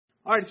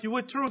All right, if you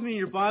would turn with me in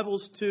your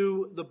Bibles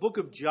to the book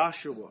of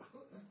Joshua.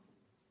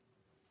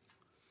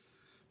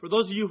 For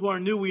those of you who are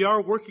new, we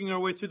are working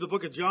our way through the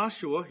book of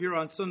Joshua here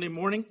on Sunday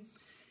morning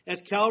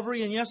at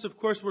Calvary. And yes, of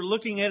course, we're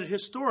looking at it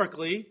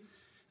historically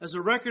as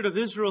a record of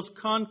Israel's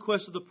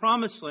conquest of the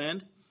Promised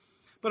Land.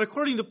 But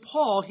according to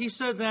Paul, he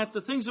said that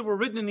the things that were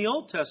written in the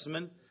Old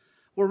Testament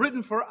were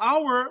written for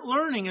our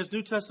learning as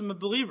New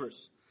Testament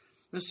believers.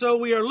 And so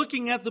we are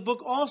looking at the book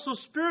also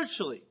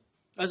spiritually,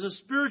 as a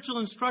spiritual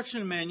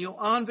instruction manual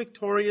on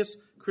victorious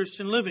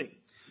Christian living.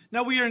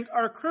 Now, we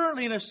are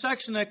currently in a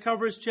section that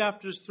covers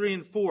chapters 3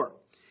 and 4.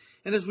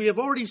 And as we have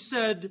already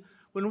said,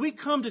 when we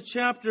come to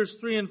chapters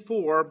 3 and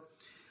 4,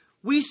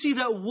 we see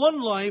that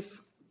one life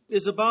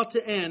is about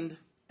to end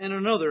and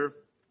another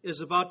is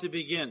about to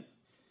begin.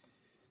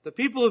 The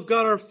people of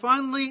God are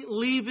finally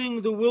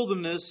leaving the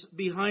wilderness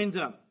behind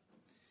them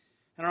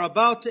and are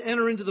about to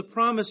enter into the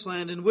Promised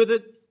Land, and with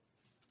it,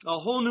 a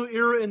whole new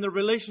era in their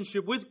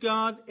relationship with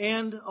God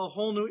and a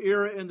whole new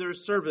era in their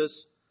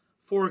service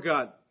for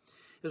God.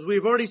 As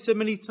we've already said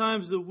many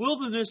times, the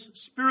wilderness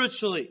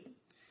spiritually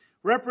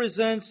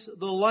represents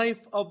the life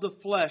of the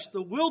flesh.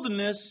 The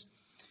wilderness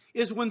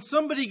is when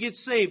somebody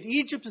gets saved.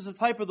 Egypt is a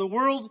type of the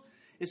world.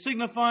 It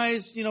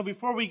signifies,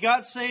 before we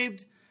got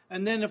saved,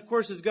 and then, of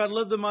course, as God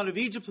led them out of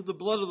Egypt with the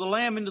blood of the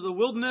Lamb into the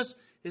wilderness,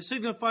 it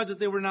signified that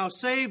they were now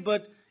saved,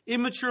 but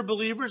immature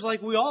believers,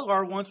 like we all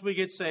are once we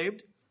get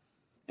saved.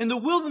 And the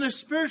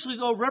wilderness spiritually,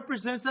 though,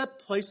 represents that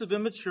place of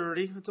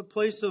immaturity. It's a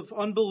place of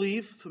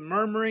unbelief,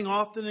 murmuring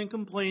often and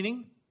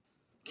complaining.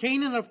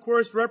 Canaan, of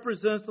course,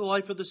 represents the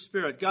life of the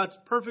Spirit, God's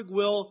perfect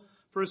will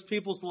for His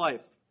people's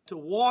life, to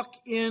walk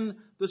in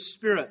the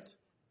Spirit.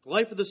 The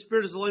life of the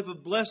Spirit is a life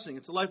of blessing.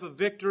 It's a life of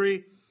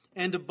victory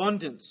and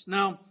abundance.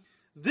 Now,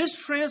 this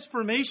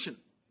transformation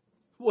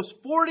was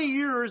 40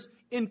 years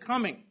in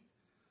coming.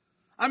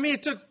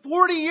 It took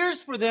 40 years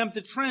for them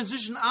to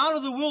transition out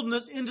of the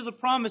wilderness into the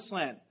Promised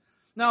Land.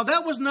 Now,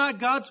 that was not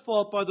God's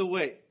fault, by the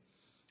way.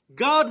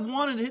 God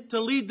wanted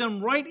to lead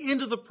them right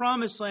into the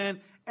Promised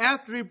Land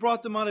after He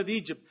brought them out of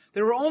Egypt.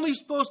 They were only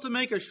supposed to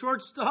make a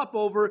short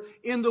stopover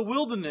in the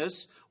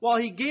wilderness while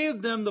He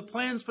gave them the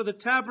plans for the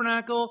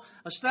tabernacle,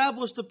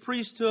 established the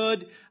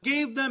priesthood,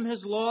 gave them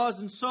His laws,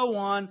 and so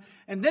on.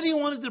 And then He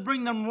wanted to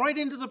bring them right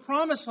into the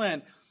Promised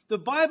Land. The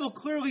Bible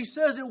clearly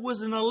says it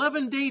was an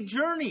 11-day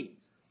journey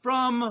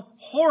from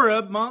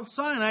Horeb, Mount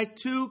Sinai,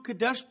 to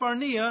Kadesh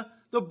Barnea,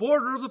 the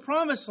border of the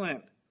Promised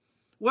Land.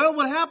 Well,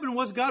 what happened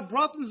was God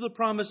brought them to the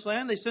Promised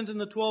Land. They sent in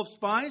the 12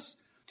 spies.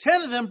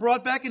 10 of them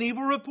brought back an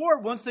evil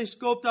report. Once they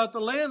scoped out the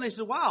land, they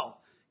said, wow,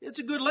 it's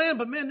a good land,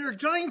 but man, there are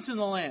giants in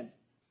the land.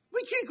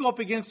 We can't go up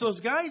against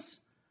those guys.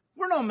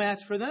 We're no match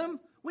for them.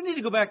 We need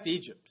to go back to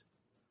Egypt.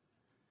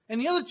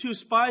 And the other 2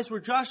 spies were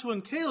Joshua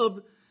and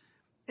Caleb.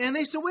 And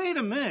they said, wait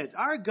a minute,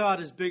 our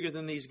God is bigger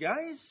than these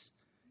guys.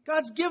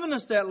 God's given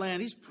us that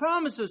land. He's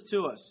promised it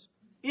to us.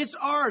 It's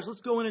ours.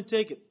 Let's go in and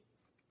take it.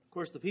 Of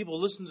course, the people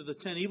listened to the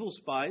 10 evil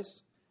spies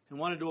and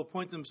wanted to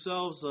appoint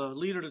themselves a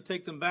leader to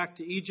take them back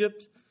to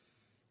Egypt.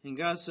 And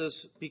God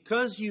says,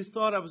 because you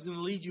thought I was going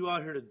to lead you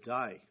out here to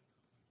die,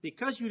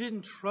 because you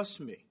didn't trust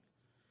me,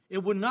 it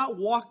would not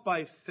walk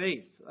by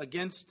faith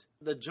against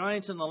the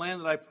giants in the land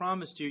that I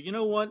promised you. You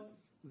know what?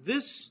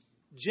 This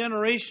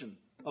generation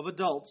of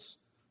adults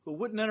who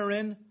wouldn't enter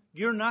in,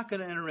 you're not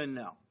going to enter in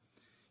now.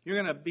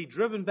 You're going to be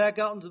driven back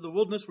out into the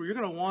wilderness where you're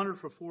going to wander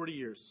for 40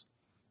 years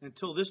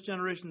until this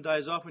generation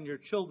dies off and your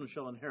children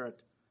shall inherit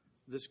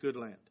this good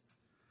land.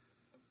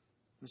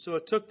 And so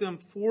it took them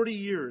 40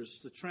 years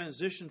to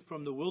transition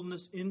from the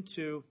wilderness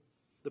into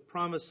the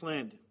Promised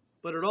Land.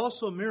 But it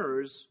also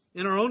mirrors,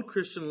 in our own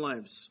Christian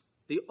lives,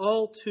 the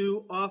all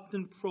too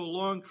often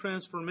prolonged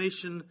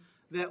transformation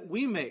that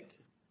we make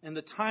and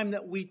the time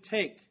that we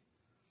take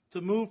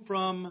to move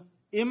from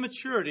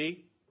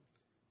immaturity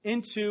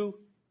into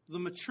the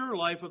mature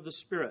life of the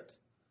Spirit.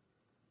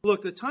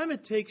 Look, the time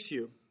it takes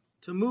you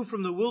to move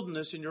from the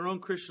wilderness in your own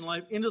Christian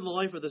life into the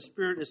life of the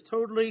Spirit is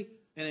totally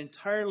and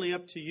entirely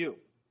up to you.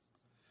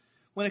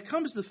 When it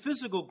comes to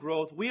physical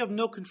growth, we have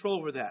no control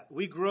over that.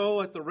 We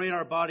grow at the rate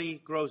our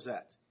body grows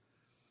at.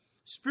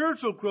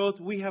 Spiritual growth,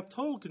 we have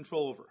total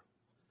control over.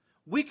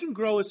 We can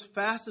grow as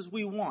fast as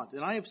we want.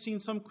 And I have seen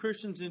some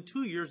Christians in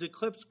 2 years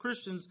eclipse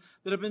Christians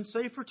that have been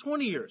saved for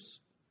 20 years.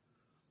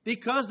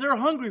 Because they're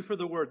hungry for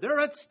the Word. They're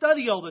at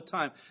study all the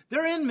time.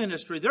 They're in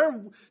ministry.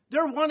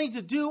 They're wanting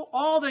to do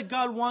all that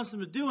God wants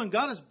them to do. And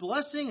God is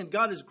blessing and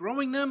God is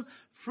growing them.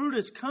 Fruit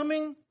is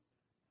coming.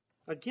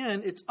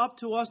 Again, it's up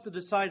to us to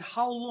decide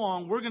how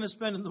long we're going to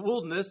spend in the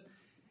wilderness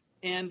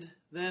and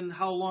then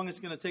how long it's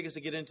going to take us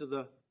to get into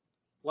the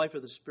life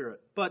of the Spirit.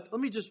 But let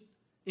me just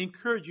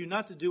encourage you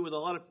not to do what a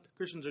lot of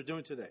Christians are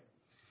doing today.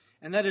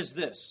 And that is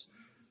this.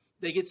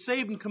 They get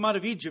saved and come out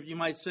of Egypt, you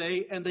might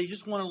say, and they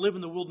just want to live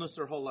in the wilderness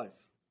their whole life.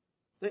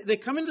 They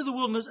come into the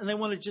wilderness and they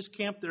want to just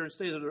camp there and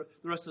stay there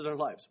the rest of their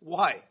lives.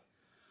 Why?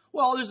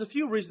 Well, there's a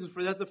few reasons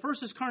for that. The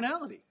first is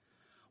carnality.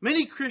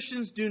 Many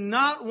Christians do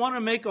not want to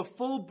make a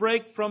full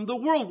break from the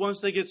world once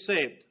they get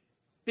saved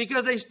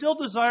because they still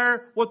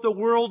desire what the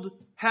world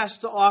has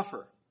to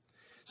offer.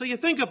 So you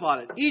think about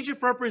it.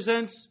 Egypt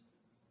represents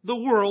the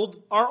world,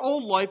 our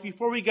old life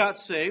before we got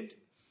saved.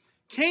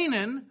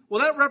 Canaan,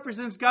 well, that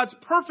represents God's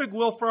perfect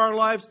will for our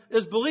lives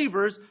as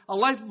believers, a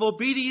life of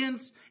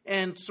obedience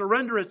and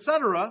surrender,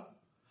 etc.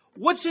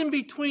 What's in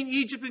between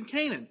Egypt and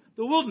Canaan?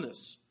 The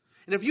wilderness.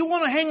 And if you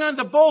want to hang on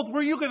to both,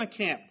 where are you going to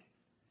camp?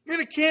 You're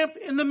going to camp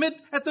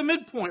at the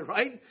midpoint,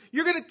 right?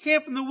 You're going to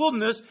camp in the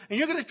wilderness, and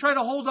you're going to try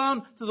to hold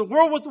on to the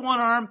world with one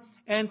arm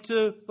and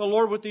to the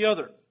Lord with the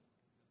other.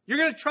 You're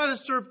going to try to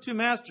serve two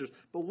masters.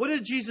 But what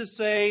did Jesus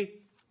say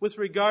with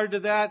regard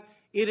to that?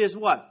 It is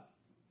what?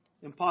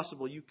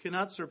 Impossible. You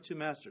cannot serve two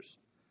masters.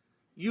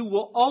 You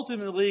will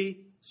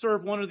ultimately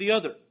serve one or the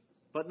other,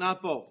 but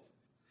not both.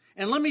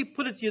 And let me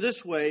put it to you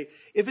this way.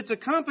 If it's a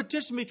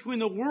competition between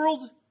the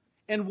world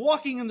and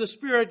walking in the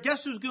Spirit,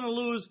 guess who's going to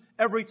lose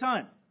every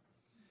time?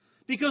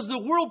 Because the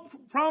world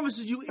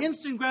promises you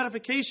instant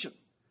gratification.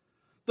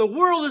 The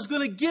world is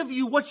going to give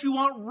you what you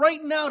want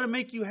right now to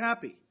make you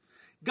happy.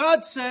 God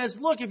says,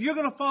 look, if you're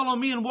going to follow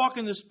me and walk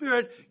in the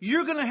Spirit,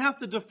 you're going to have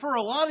to defer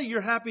a lot of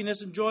your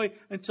happiness and joy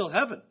until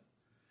heaven.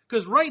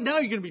 Because right now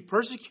you're going to be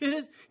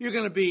persecuted. You're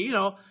going to be,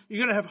 you're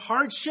going to have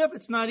hardship.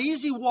 It's not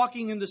easy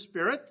walking in the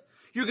Spirit.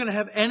 You're going to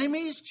have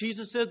enemies.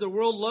 Jesus said the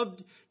world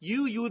loved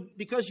you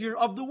because you're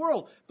of the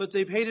world. But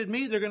they've hated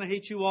me. They're going to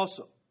hate you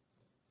also.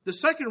 The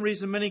second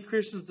reason many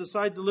Christians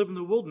decide to live in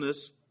the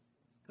wilderness,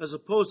 as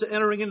opposed to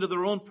entering into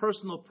their own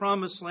personal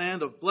promised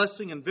land of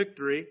blessing and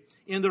victory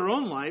in their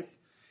own life,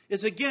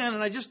 is again,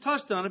 and I just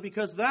touched on it,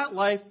 because that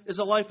life is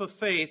a life of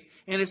faith,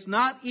 and it's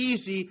not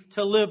easy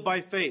to live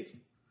by faith.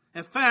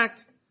 In fact,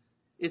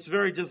 it's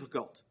very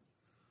difficult.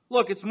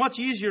 Look, it's much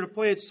easier to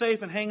play it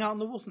safe and hang out in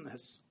the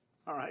wilderness,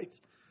 all right,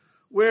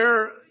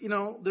 where,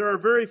 there are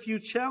very few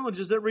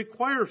challenges that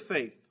require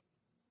faith,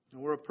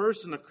 and where a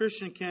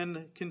Christian,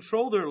 can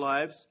control their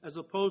lives as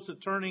opposed to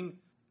turning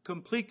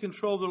complete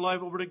control of their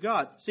life over to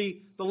God.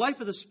 See, the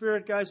life of the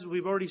Spirit, guys, as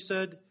we've already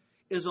said,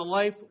 is a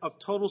life of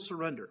total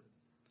surrender.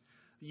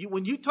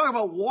 When you talk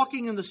about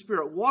walking in the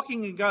Spirit,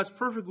 walking in God's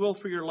perfect will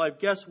for your life,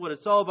 guess what?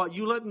 It's all about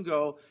you letting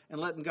go and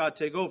letting God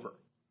take over.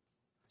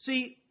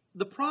 See,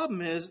 the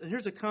problem is, and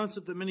here's a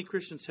concept that many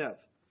Christians have.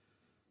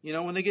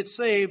 When they get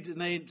saved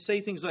and they say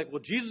things like,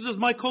 well, Jesus is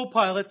my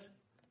co-pilot.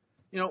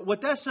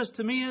 What that says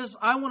to me is,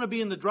 I want to be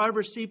in the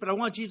driver's seat, but I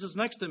want Jesus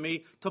next to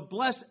me to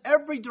bless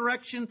every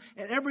direction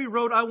and every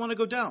road I want to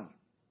go down.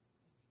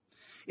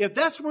 If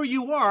that's where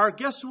you are,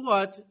 guess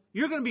what?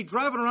 You're going to be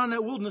driving around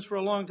that wilderness for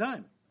a long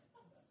time.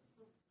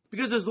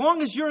 Because as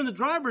long as you're in the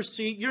driver's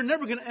seat, you're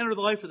never going to enter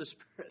the life of the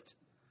Spirit.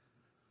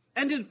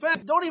 And in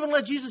fact, don't even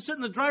let Jesus sit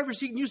in the driver's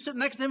seat and you sit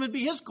next to him and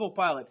be his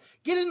co-pilot.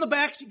 Get in the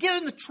back seat, get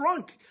in the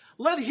trunk.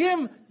 Let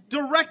him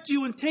direct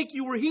you and take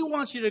you where he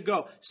wants you to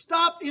go.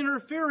 Stop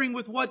interfering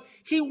with what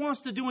he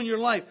wants to do in your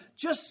life.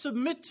 Just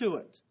submit to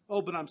it.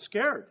 Oh, but I'm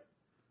scared.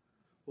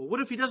 Well,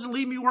 what if he doesn't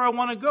lead me where I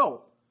want to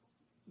go?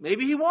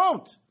 Maybe he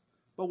won't.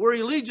 But where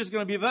he leads you is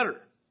going to be better.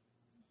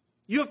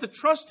 You have to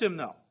trust him,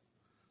 though.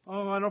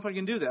 Oh, I don't know if I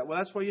can do that. Well,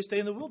 that's why you stay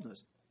in the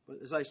wilderness. But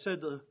as I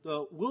said,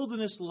 the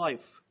wilderness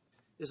life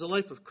is a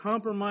life of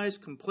compromise,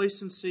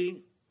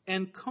 complacency,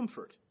 and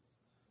comfort,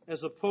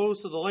 as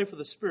opposed to the life of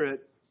the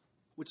Spirit,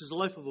 which is a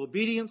life of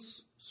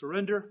obedience,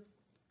 surrender,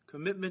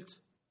 commitment,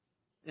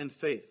 and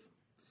faith.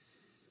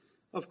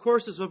 Of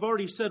course, as I've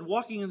already said,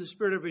 walking in the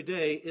Spirit every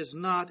day is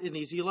not an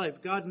easy life.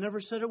 God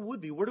never said it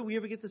would be. Where do we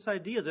ever get this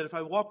idea that if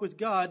I walk with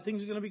God,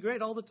 things are going to be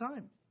great all the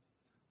time?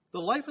 The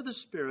life of the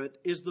Spirit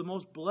is the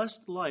most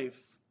blessed life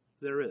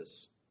there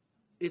is.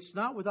 It's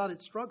not without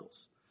its struggles.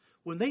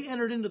 When they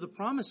entered into the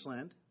Promised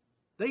Land,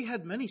 they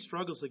had many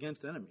struggles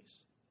against enemies.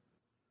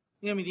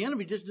 The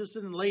enemy just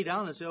didn't lay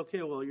down and say,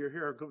 okay, well, you're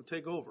here, go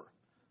take over.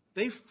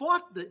 They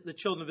fought the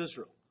children of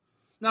Israel.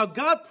 Now,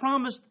 God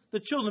promised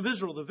the children of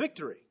Israel the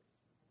victory,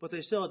 but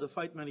they still had to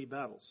fight many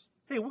battles.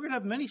 Hey, we're going to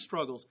have many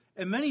struggles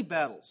and many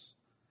battles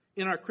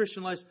in our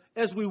Christian lives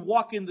as we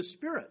walk in the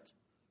Spirit.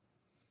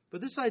 But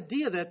this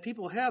idea that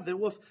people have that,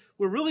 well, if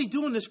we're really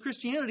doing this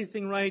Christianity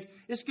thing right,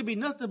 it's going to be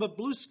nothing but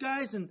blue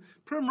skies and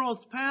primrose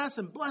paths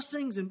and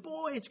blessings, and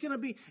boy, it's going to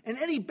be, and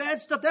any bad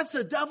stuff, that's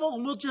the devil,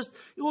 and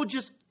we'll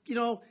just,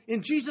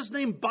 in Jesus'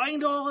 name,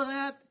 bind all of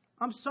that.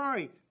 I'm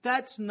sorry.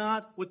 That's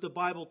not what the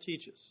Bible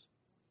teaches.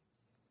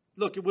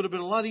 Look, it would have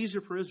been a lot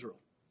easier for Israel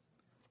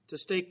to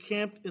stay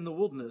camped in the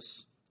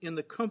wilderness in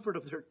the comfort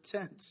of their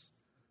tents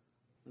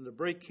than to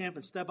break camp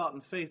and step out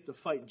in faith to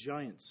fight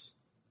giants.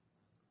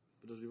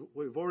 But as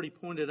we've already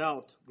pointed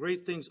out,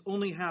 great things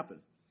only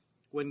happen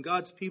when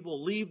God's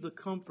people leave the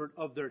comfort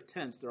of their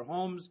tents, their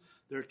homes,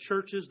 their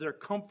churches, their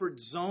comfort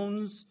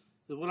zones,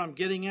 is what I'm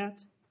getting at,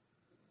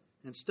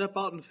 and step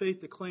out in faith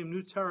to claim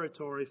new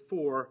territory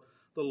for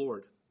the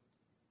Lord.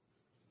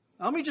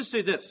 Now, let me just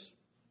say this.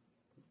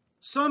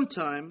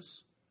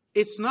 Sometimes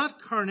it's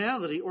not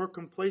carnality or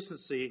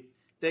complacency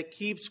that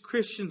keeps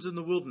Christians in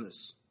the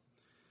wilderness.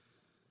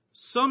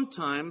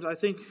 Sometimes, I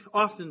think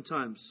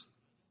oftentimes,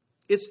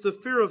 it's the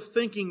fear of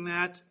thinking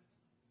that,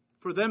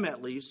 for them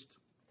at least,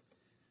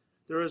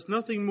 there is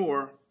nothing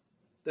more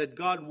that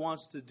God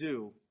wants to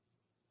do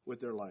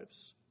with their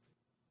lives.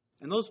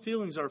 And those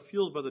feelings are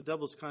fueled by the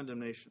devil's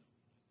condemnation.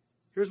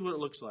 Here's what it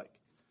looks like.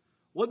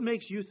 What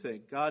makes you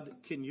think God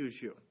can use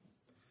you?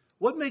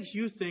 What makes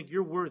you think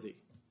you're worthy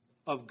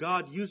of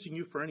God using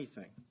you for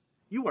anything?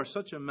 You are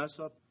such a mess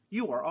up.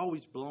 You are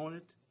always blowing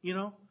it, you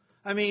know?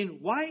 I mean,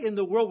 why in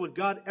the world would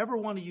God ever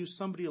want to use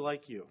somebody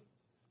like you?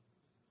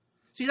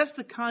 See, that's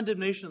the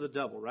condemnation of the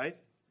devil, right?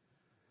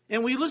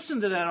 And we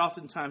listen to that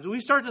oftentimes. And we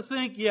start to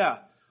think, yeah,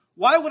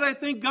 why would I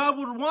think God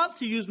would want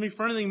to use me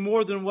for anything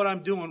more than what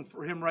I'm doing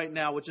for Him right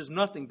now, which is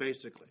nothing,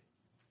 basically.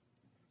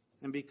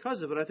 And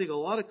because of it, I think a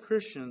lot of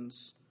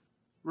Christians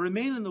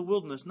remain in the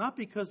wilderness not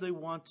because they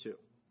want to,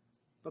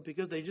 but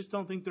because they just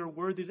don't think they're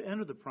worthy to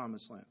enter the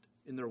promised land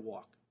in their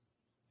walk.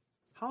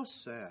 How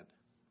sad.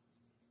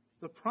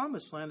 The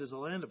promised land is a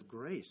land of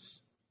grace.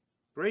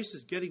 Grace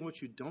is getting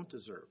what you don't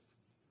deserve.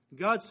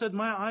 God said,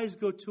 my eyes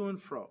go to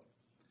and fro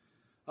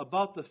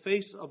about the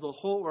face of the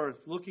whole earth,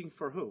 looking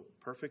for who?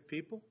 Perfect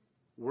people?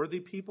 Worthy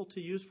people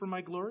to use for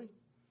my glory?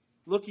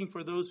 Looking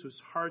for those whose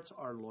hearts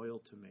are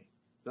loyal to me,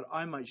 that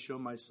I might show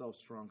myself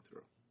strong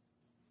through.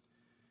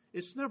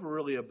 It's never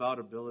really about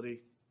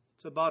ability.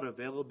 It's about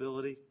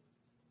availability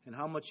and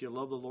how much you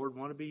love the Lord and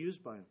want to be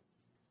used by Him.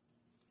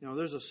 You know,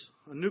 there's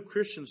a new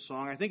Christian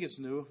song. I think it's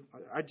new.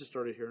 I just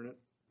started hearing it.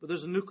 But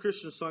there's a new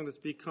Christian song that's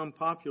become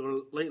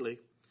popular lately.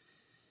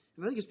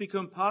 And I think it's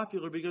become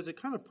popular because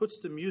it kind of puts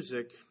to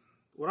music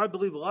what I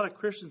believe a lot of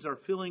Christians are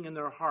feeling in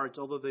their hearts,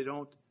 although they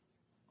don't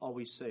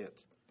always say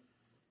it.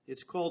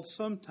 It's called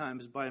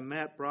Sometimes by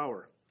Matt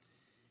Brower.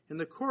 And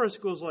the chorus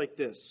goes like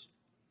this.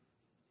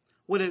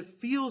 When it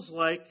feels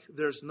like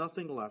there's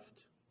nothing left,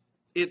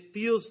 it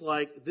feels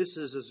like this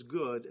is as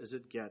good as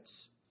it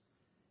gets.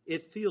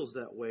 It feels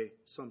that way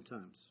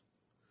sometimes.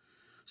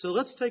 So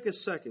let's take a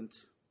second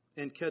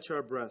and catch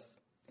our breath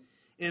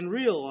and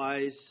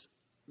realize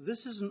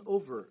this isn't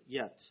over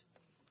yet.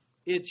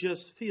 It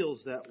just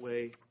feels that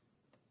way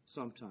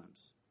sometimes.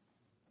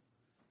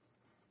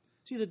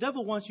 See, the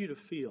devil wants you to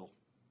feel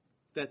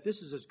that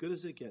this is as good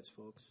as it gets,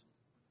 folks.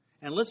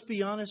 And let's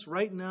be honest,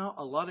 right now,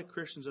 a lot of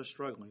Christians are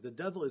struggling. The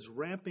devil is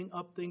ramping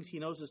up things. He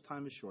knows his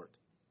time is short.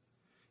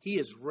 He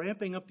is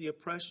ramping up the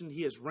oppression.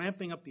 He is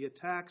ramping up the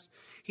attacks.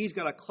 He's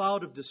got a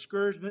cloud of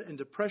discouragement and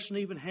depression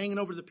even hanging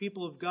over the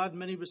people of God in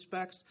many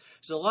respects.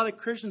 There's a lot of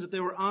Christians, if they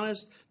were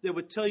honest, they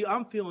would tell you,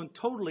 I'm feeling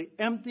totally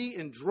empty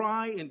and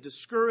dry and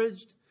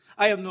discouraged.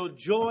 I have no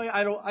joy.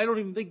 I don't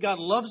even think God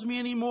loves me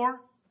anymore.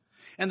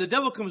 And the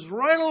devil comes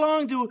right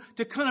along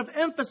to kind of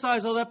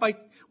emphasize all that by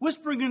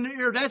whispering in your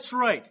ear, that's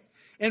right.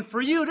 And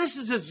for you, this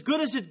is as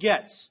good as it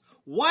gets.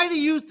 Why do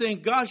you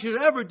think God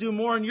should ever do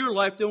more in your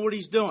life than what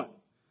He's doing?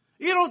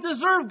 You don't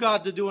deserve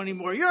God to do any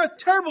more. You're a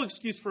terrible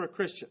excuse for a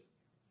Christian.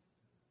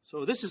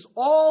 So this is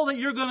all that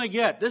you're going to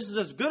get. This is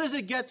as good as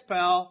it gets,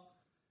 pal.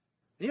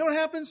 And you know what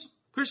happens?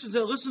 Christians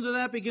that listen to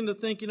that begin to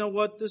think, you know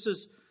what,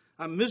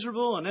 I'm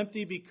miserable and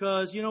empty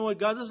because, you know what,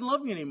 God doesn't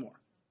love me anymore.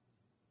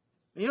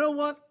 And you know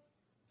what?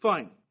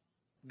 Fine.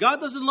 God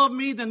doesn't love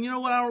me, then you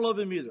know what, I don't love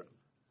Him either.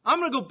 I'm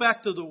going to go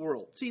back to the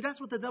world. See, that's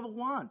what the devil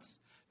wants.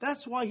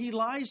 That's why he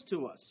lies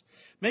to us.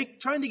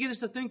 Trying to get us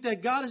to think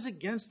that God is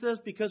against us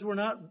because we're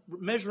not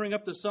measuring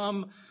up to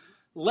some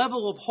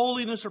level of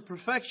holiness or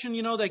perfection,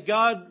 that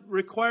God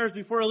requires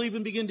before He'll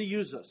even begin to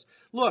use us.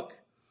 Look,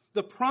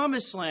 the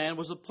promised land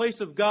was a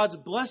place of God's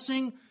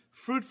blessing,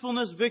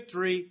 fruitfulness,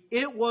 victory.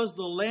 It was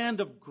the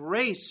land of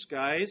grace,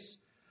 guys.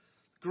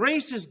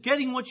 Grace is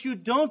getting what you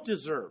don't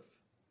deserve.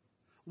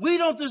 We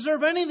don't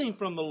deserve anything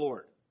from the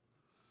Lord.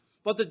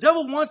 But the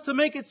devil wants to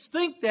make us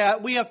think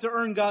that we have to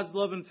earn God's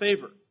love and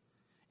favor.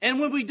 And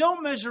when we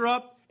don't measure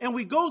up and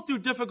we go through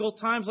difficult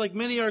times like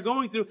many are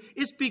going through,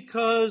 it's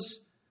because,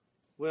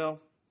 well,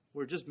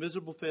 we're just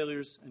miserable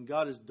failures and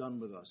God is done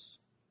with us.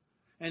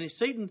 And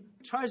Satan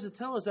tries to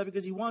tell us that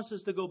because he wants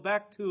us to go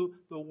back to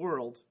the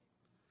world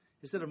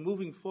instead of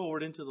moving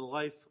forward into the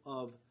life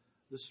of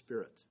the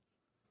Spirit.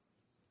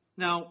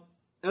 Now,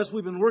 as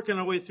we've been working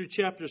our way through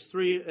chapters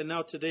 3 and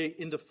now today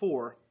into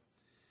 4,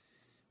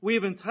 we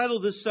have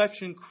entitled this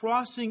section,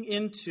 Crossing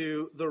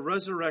into the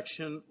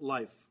Resurrection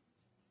Life.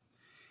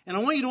 And I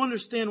want you to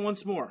understand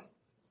once more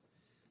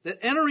that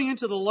entering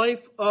into the life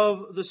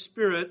of the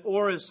Spirit,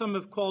 or as some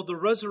have called the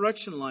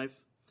resurrection life,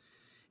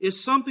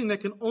 is something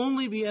that can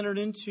only be entered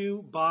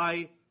into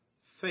by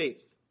faith,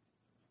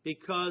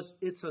 because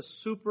it's a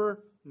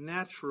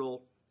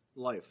supernatural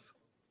life.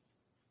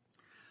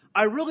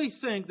 I really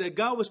think that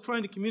God was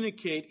trying to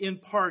communicate in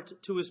part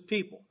to His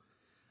people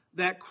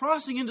that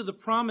crossing into the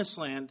promised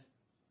land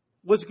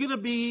was going to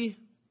be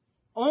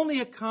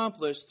only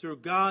accomplished through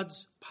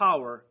God's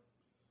power,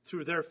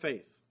 through their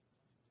faith.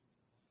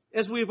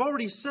 As we've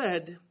already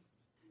said,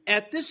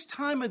 at this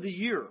time of the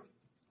year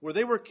where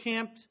they were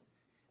camped,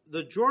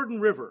 the Jordan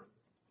River,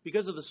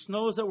 because of the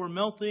snows that were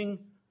melting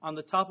on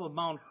the top of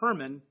Mount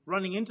Hermon,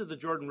 running into the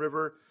Jordan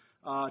River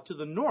to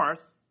the north,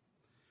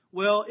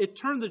 well, it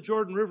turned the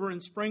Jordan River in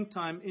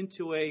springtime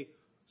into a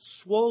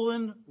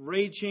swollen,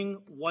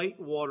 raging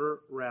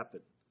whitewater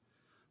rapid,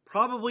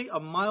 probably a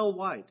mile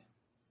wide.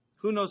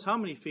 Who knows how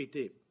many feet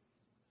deep?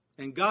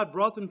 And God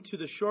brought them to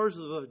the shores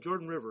of the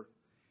Jordan River.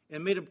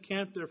 and made them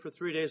camp there for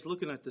 3 days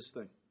looking at this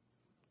thing.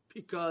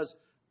 Because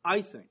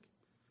I think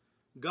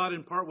God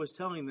in part was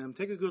telling them,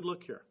 take a good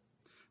look here.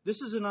 This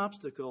is an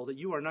obstacle that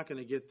you are not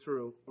going to get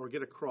through or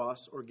get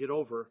across or get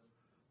over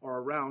or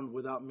around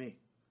without me.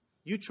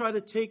 You try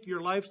to take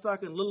your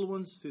livestock and little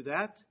ones through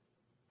that,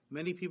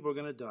 many people are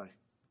going to die.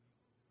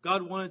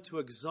 God wanted to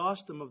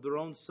exhaust them of their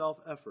own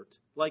self-effort,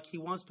 like He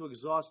wants to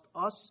exhaust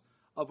us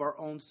of our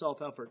own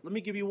self-effort. Let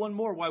me give you one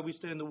more why we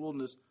stay in the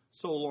wilderness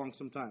so long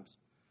sometimes.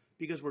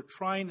 Because we're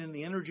trying in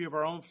the energy of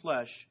our own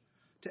flesh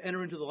to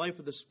enter into the life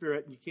of the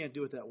Spirit, and you can't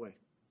do it that way.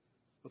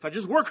 If I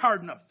just work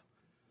hard enough,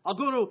 I'll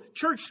go to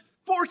church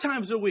 4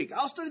 times a week.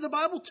 I'll study the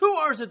Bible 2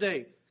 hours a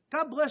day.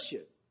 God bless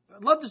you.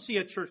 I'd love to see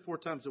you at church 4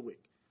 times a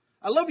week.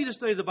 I'd love you to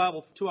study the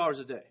Bible 2 hours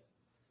a day.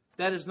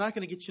 That is not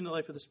going to get you in the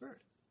life of the Spirit.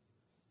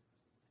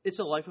 It's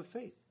a life of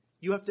faith.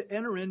 You have to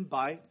enter in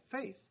by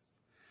faith.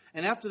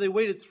 And after they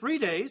waited 3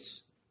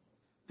 days,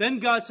 then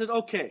God said,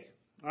 okay,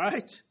 all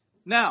right,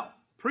 now,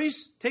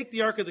 priests, take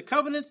the Ark of the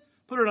Covenant,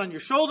 put it on your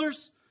shoulders,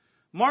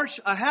 march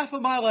a half a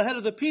mile ahead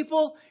of the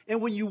people,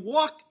 and when you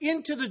walk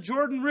into the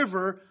Jordan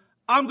River,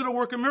 I'm going to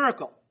work a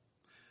miracle.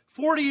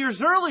 40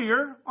 years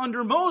earlier,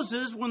 under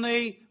Moses,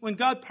 when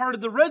God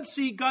parted the Red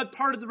Sea, God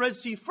parted the Red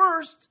Sea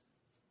first,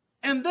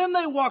 and then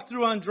they walked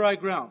through on dry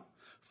ground.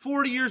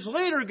 40 years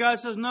later, God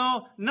says,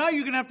 no, now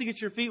you're going to have to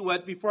get your feet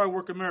wet before I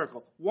work a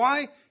miracle.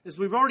 Why? As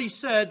we've already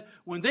said,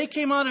 when they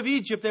came out of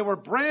Egypt, they were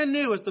brand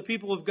new as the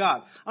people of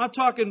God. I'm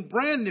talking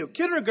brand new,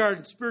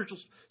 kindergarten spiritual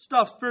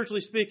stuff,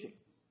 spiritually speaking.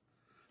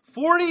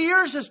 40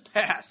 years has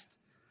passed.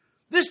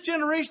 This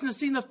generation has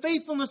seen the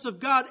faithfulness of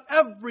God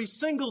every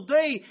single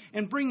day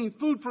in bringing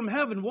food from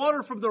heaven,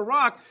 water from the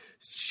rock,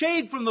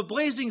 shade from the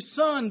blazing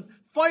sun,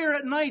 fire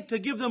at night to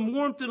give them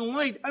warmth and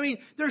light. I mean,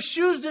 their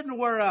shoes didn't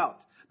wear out.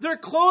 Their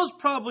clothes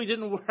probably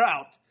didn't wear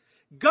out.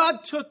 God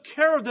took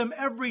care of them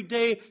every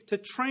day to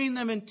train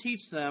them and teach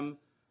them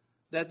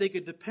that they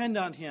could depend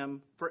on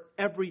Him for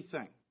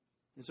everything.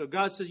 And so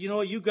God says, you know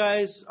what, you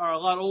guys are a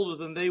lot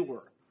older than they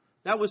were.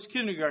 That was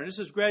kindergarten. This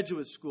is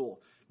graduate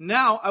school.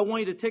 Now I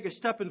want you to take a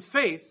step in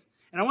faith,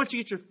 and I want you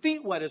to get your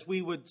feet wet, as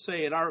we would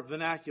say in our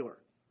vernacular.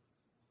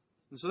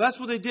 And so that's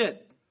what they did.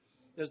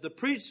 As the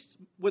priests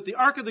with the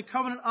Ark of the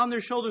Covenant on their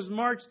shoulders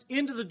marched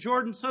into the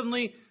Jordan,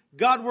 suddenly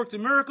God worked a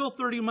miracle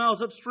 30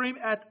 miles upstream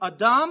at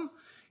Adam.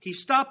 He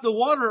stopped the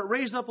water. It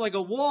raised up like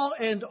a wall,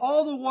 and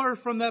all the water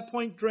from that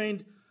point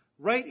drained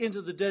right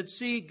into the Dead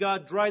Sea.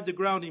 God dried the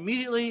ground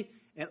immediately,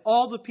 and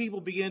all the people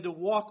began to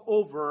walk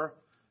over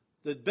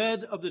the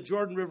bed of the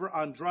Jordan River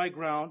on dry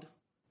ground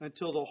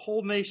until the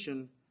whole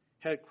nation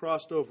had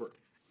crossed over.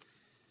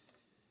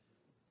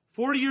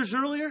 40 years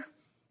earlier,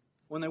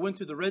 when they went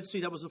through the Red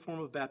Sea, that was a form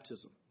of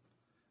baptism.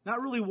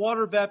 Not really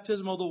water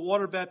baptism, although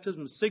water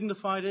baptism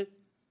signified it.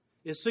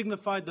 It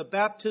signified the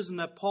baptism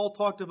that Paul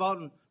talked about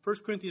in 1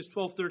 Corinthians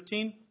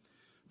 12:13.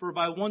 For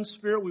by one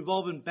Spirit we've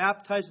all been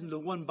baptized into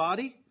one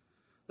body.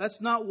 That's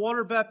not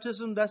water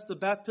baptism. That's the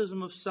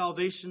baptism of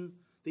salvation.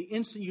 The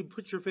instant you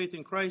put your faith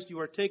in Christ, you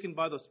are taken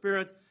by the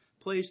Spirit,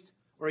 placed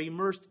or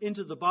immersed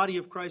into the body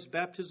of Christ.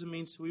 Baptism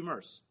means to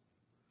immerse.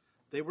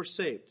 They were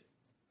saved.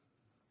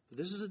 But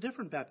this is a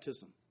different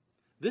baptism.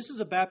 This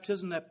is a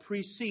baptism that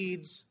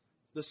precedes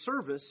the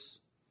service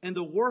and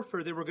the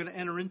warfare they were going to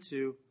enter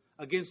into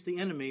against the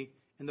enemy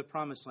in the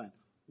Promised Land.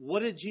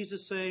 What did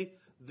Jesus say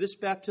this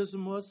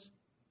baptism was?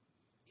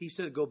 He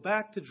said, go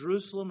back to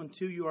Jerusalem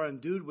until you are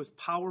endued with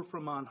power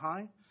from on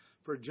high.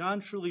 For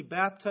John truly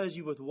baptized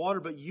you with water,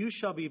 but you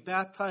shall be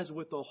baptized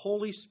with the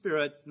Holy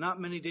Spirit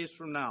not many days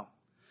from now.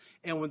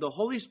 And when the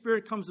Holy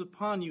Spirit comes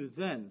upon you,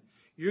 then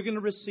you're going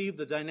to receive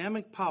the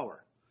dynamic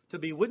power to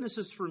be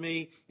witnesses for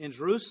me in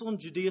Jerusalem,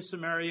 Judea,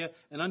 Samaria,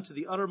 and unto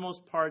the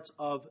uttermost parts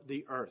of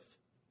the earth.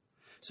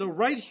 So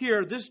right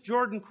here, this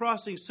Jordan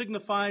crossing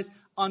signifies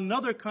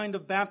another kind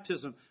of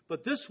baptism.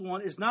 But this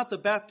one is not the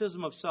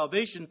baptism of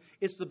salvation.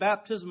 It's the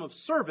baptism of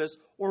service,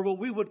 or what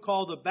we would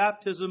call the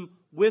baptism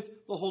with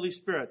the Holy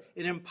Spirit.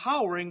 An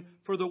empowering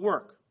for the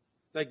work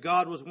that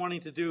God was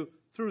wanting to do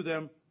through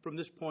them from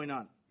this point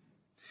on.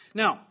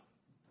 Now,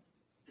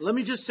 let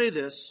me just say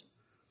this.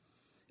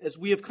 As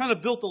we have kind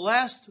of built the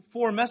last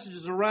 4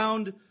 messages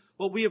around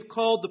what we have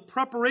called the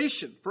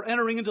preparation for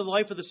entering into the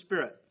life of the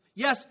Spirit.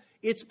 Yes,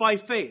 it's by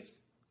faith.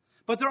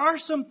 But there are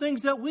some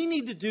things that we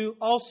need to do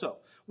also.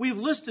 We've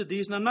listed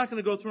these, and I'm not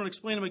going to go through and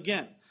explain them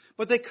again.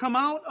 But they come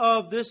out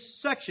of this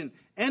section.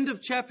 End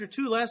of chapter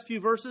 2, last few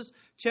verses,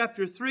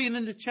 chapter 3, and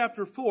into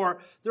chapter 4.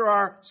 There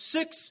are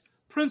 6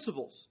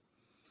 principles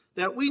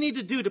that we need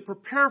to do to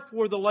prepare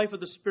for the life of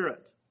the Spirit.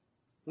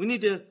 We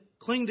need to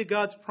cling to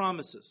God's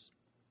promises.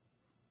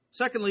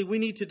 Secondly, we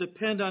need to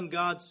depend on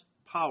God's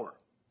power.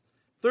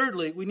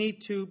 Thirdly, we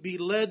need to be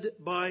led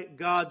by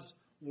God's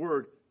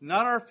Word,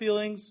 not our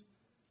feelings,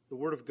 the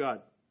Word of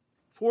God.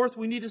 Fourth,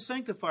 we need to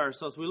sanctify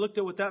ourselves. We looked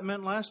at what that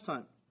meant last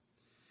time.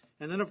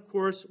 And then, of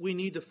course, we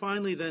need to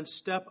finally then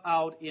step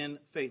out in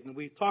faith. And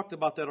we've talked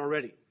about that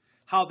already.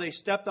 How they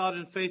stepped out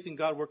in faith and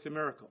God worked a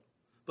miracle.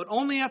 But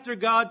only after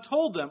God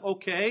told them,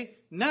 okay,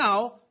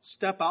 now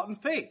step out in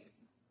faith.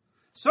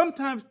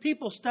 Sometimes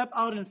people step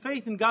out in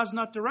faith and God's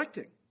not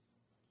directing.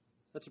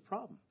 That's a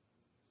problem.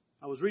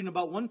 I was reading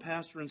about one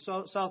pastor in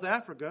South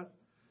Africa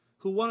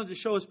who wanted to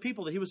show his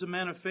people that he was a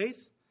man of faith.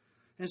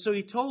 And so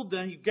he told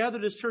them, he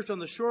gathered his church on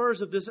the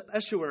shores of this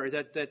estuary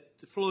that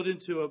flowed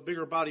into a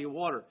bigger body of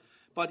water.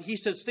 But he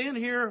said, stand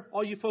here,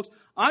 all you folks.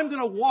 I'm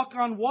going to walk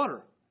on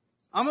water.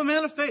 I'm a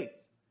man of faith.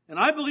 And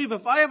I believe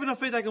if I have enough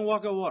faith, I can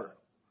walk on water.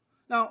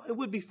 Now, it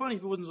would be funny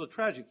if it wasn't so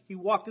tragic. He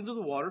walked into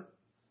the water,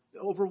 it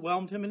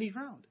overwhelmed him, and he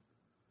drowned.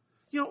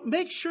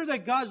 Make sure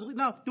that God's...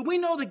 Now, do we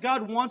know that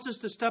God wants us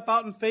to step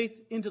out in faith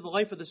into the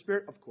life of the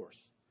Spirit? Of course.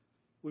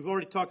 We've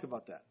already talked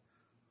about that.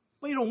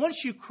 But,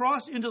 once you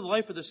cross into the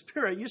life of the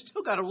Spirit, you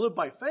still got to live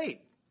by faith.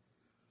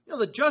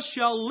 The just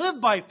shall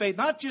live by faith,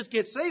 not just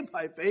get saved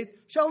by faith,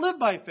 shall live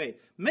by faith.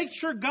 Make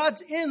sure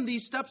God's in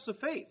these steps of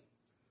faith.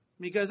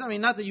 Because,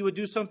 not that you would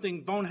do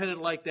something boneheaded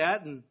like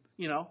that and,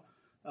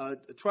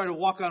 try to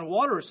walk on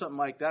water or something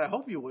like that. I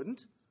hope you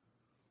wouldn't.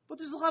 But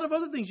there's a lot of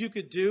other things you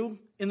could do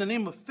in the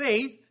name of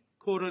faith,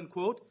 quote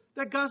unquote,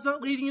 that God's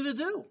not leading you to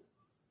do.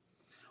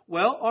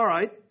 Well, all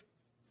right.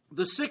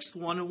 The sixth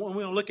one, and what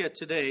we're going to look at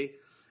today,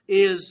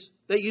 is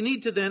that you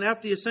need to then,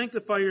 after you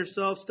sanctify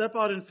yourself, step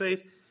out in faith,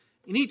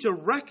 you need to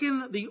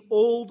reckon the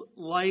old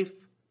life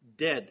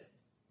dead.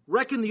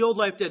 Reckon the old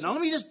life dead. Now,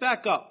 let me just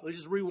back up. Let's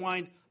just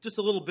rewind just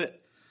a little bit.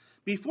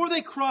 Before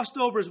they crossed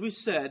over, as we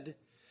said,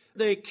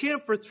 they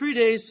camped for 3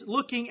 days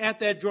looking at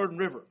that Jordan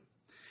River.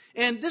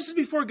 And this is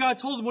before God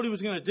told them what he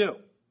was going to do.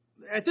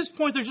 At this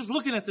point, they're just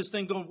looking at this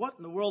thing going, what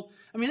in the world?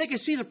 They can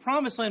see the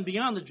promised land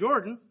beyond the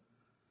Jordan.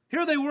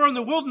 Here they were on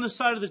the wilderness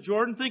side of the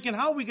Jordan thinking,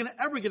 how are we going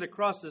to ever get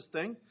across this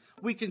thing?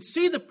 We can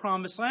see the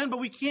promised land, but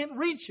we can't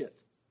reach it.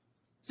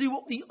 See,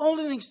 the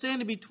only thing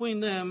standing between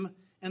them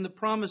and the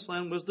promised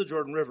land was the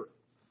Jordan River.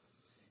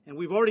 And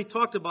we've already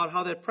talked about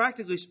how that,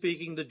 practically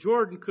speaking, the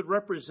Jordan could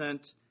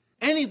represent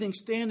anything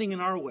standing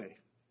in our way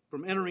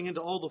from entering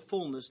into all the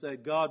fullness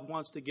that God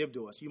wants to give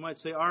to us. You might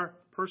say our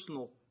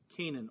personal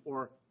Canaan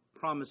or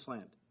promised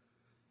land.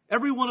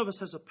 Every one of us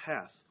has a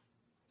path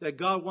that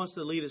God wants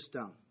to lead us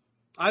down.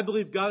 I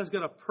believe God has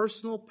got a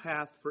personal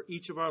path for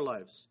each of our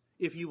lives.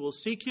 If you will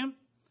seek him,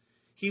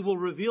 he will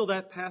reveal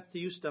that path to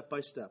you step by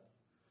step.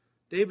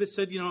 David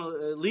said,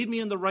 lead me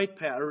in the right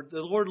path, or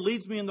the Lord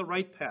leads me in the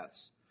right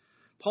paths.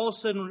 Paul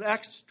said in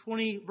Acts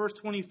 20, verse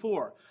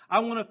 24, I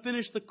want to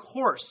finish the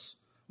course,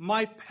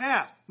 my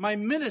path, my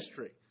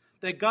ministry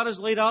that God has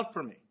laid out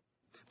for me.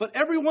 But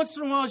every once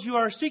in a while, as you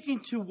are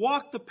seeking to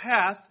walk the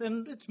path,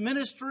 and it's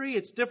ministry,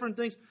 it's different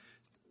things,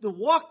 to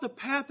walk the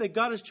path that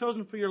God has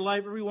chosen for your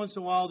life, every once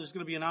in a while, there's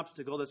going to be an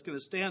obstacle that's going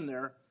to stand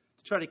there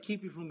to try to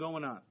keep you from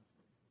going on.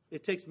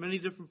 It takes many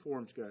different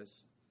forms, guys.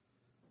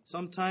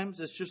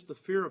 Sometimes it's just the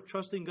fear of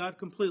trusting God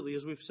completely,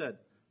 as we've said.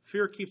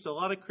 Fear keeps a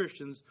lot of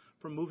Christians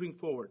from moving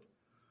forward.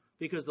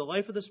 Because the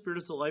life of the Spirit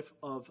is the life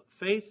of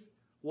faith.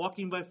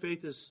 Walking by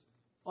faith is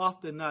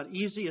often not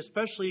easy,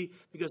 especially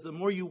because the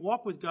more you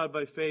walk with God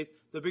by faith,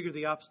 the bigger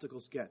the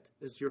obstacles get.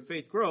 As your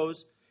faith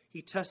grows,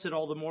 he tests it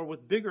all the more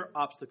with bigger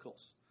obstacles.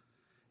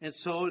 And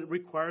so it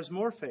requires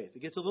more faith.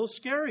 It gets a little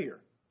scarier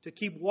to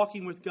keep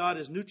walking with God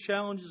as new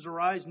challenges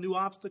arise, new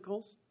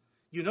obstacles.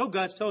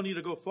 God's telling you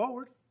to go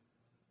forward,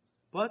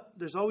 but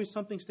there's always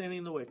something standing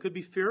in the way. It could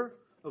be fear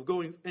of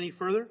going any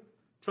further,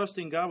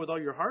 trusting God with all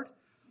your heart.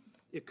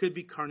 It could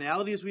be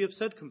carnality, as we have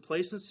said,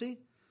 complacency,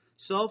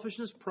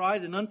 selfishness,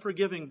 pride, an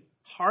unforgiving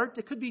heart.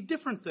 It could be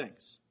different things.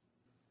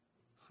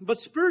 But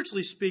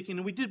spiritually speaking,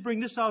 and we did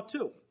bring this out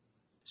too,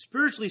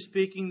 spiritually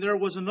speaking, there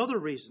was another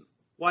reason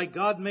why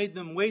God made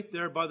them wait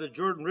there by the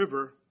Jordan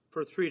River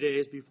for 3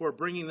 days before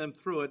bringing them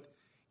through it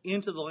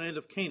into the land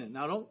of Canaan.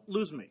 Now, don't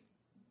lose me.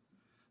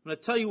 I'm going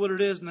to tell you what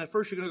it is, and at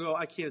first you're going to go,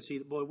 I can't see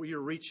it. Boy,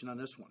 you're reaching on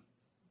this one.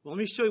 Well, let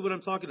me show you what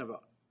I'm talking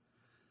about.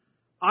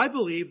 I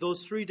believe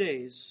those 3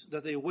 days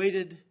that they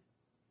waited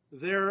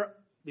there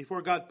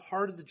before God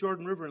parted the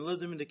Jordan River and led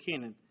them into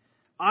Canaan,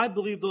 I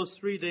believe those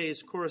 3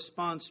 days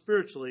correspond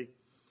spiritually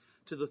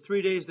to the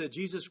 3 days that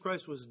Jesus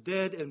Christ was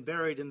dead and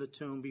buried in the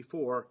tomb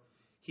before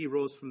he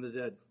rose from the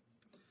dead.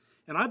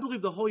 And I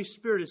believe the Holy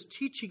Spirit is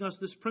teaching us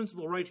this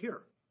principle right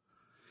here.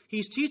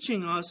 He's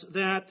teaching us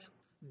that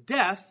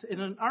death, and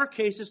in our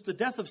case it's the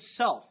death of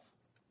self,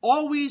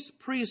 always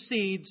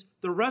precedes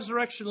the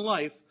resurrection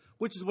life,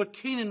 which is what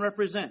Canaan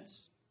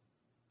represents.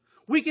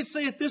 We could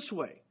say it this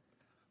way,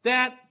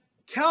 that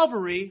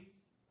Calvary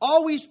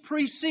always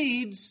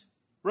precedes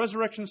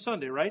Resurrection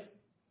Sunday, right?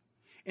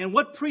 And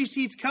what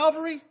precedes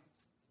Calvary?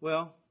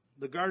 Well,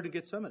 the Garden of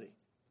Gethsemane,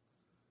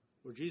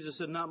 where Jesus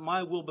said, not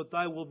my will, but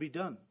thy will be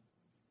done.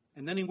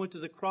 And then he went to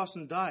the cross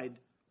and died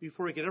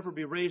before he could ever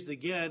be raised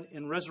again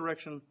in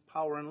resurrection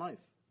power and life.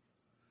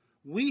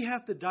 We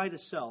have to die to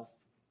self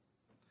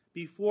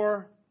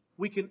before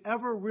we can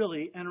ever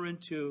really enter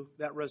into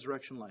that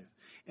resurrection life.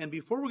 And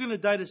before we're going to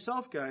die to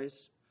self, guys,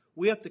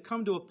 we have to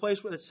come to a place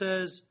where it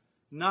says,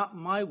 not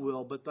my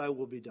will, but thy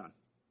will be done.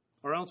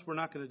 Or else we're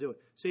not going to do it.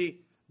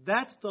 See,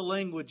 that's the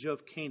language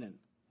of Canaan.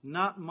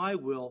 Not my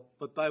will,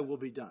 but thy will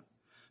be done.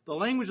 The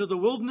language of the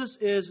wilderness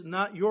is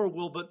not your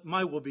will, but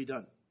my will be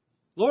done.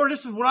 Lord, this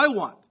is what I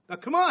want. Now,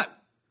 come on.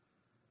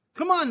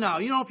 Come on now.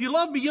 If you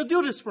love me, you'll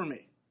do this for me.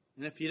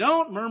 And if you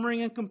don't,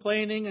 murmuring and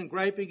complaining and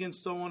griping and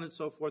so on and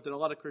so forth that a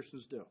lot of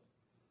Christians do.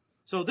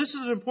 So this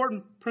is an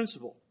important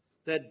principle,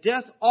 that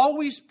death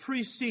always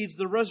precedes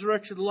the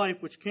resurrection life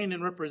which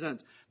Canaan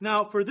represents.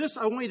 Now, for this,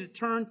 I want you to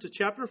turn to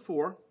chapter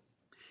 4,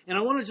 and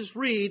I want to just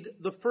read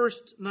the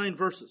first 9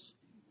 verses.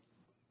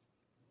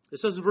 It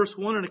says in verse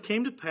 1, "And it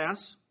came to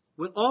pass,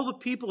 when all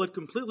the people had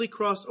completely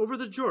crossed over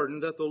the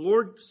Jordan, that the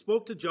Lord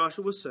spoke to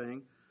Joshua,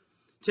 saying,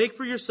 Take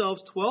for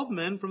yourselves 12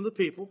 men from the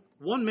people,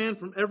 1 man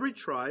from every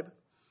tribe,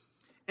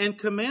 and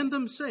command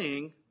them,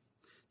 saying,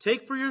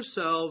 Take for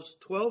yourselves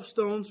 12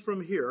 stones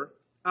from here,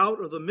 out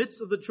of the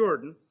midst of the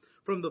Jordan,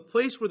 from the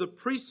place where the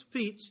priest's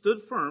feet stood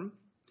firm.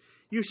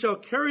 You shall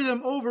carry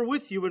them over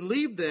with you and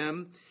leave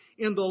them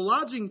in the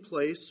lodging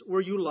place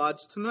where you lodge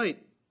tonight.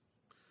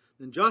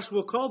 Then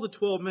Joshua called the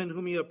 12 men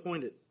whom he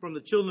appointed from the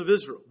children of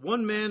Israel,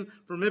 1 man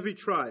from every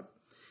tribe.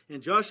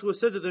 And Joshua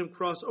said to them,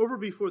 Cross over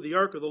before the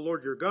ark of the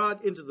Lord your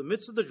God into the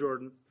midst of the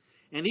Jordan,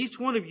 and each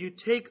one of you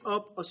take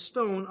up a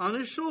stone on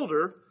his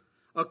shoulder,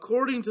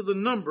 according to the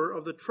number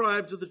of the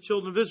tribes of the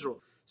children of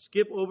Israel."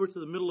 Skip over to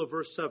the middle of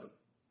verse 7.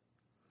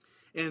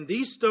 "And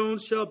these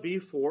stones shall be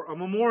for a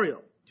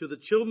memorial to the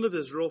children of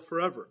Israel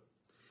forever.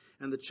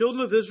 And the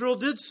children of Israel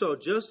did so,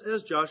 just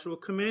as Joshua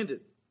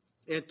commanded,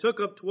 and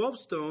took up 12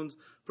 stones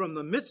from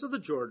the midst of the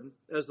Jordan,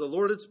 as the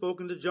Lord had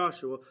spoken to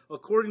Joshua,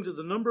 according to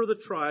the number of the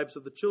tribes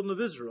of the children of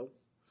Israel,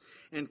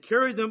 and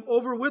carried them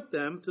over with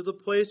them to the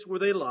place where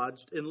they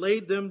lodged, and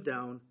laid them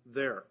down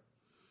there.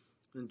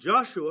 And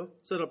Joshua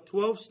set up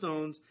 12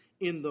 stones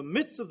in the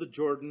midst of the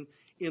Jordan,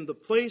 in the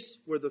place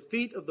where the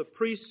feet of the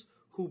priests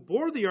who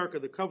bore the Ark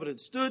of the Covenant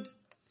stood,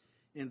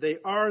 and they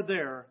are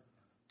there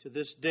to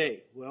this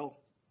day." Well,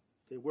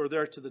 they were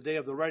there to the day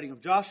of the writing of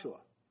Joshua.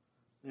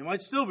 They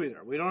might still be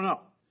there. We don't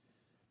know.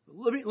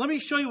 Let me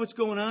show you what's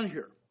going on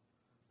here.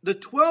 The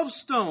 12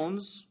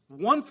 stones,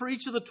 1 for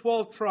each of the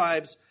 12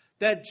 tribes,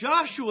 that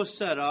Joshua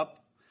set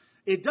up,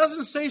 it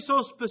doesn't say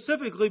so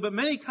specifically, but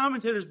many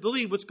commentators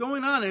believe what's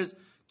going on is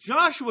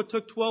Joshua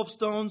took 12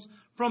 stones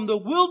from the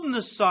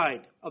wilderness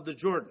side of the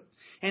Jordan,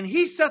 and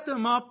he set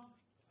them up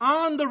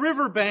on the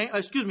riverbed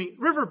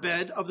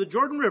of the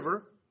Jordan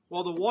River,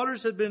 while the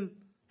waters had been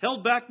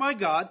held back by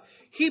God.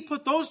 He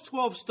put those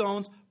 12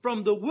 stones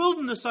from the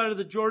wilderness side of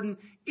the Jordan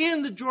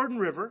in the Jordan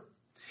River.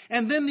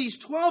 And then these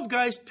 12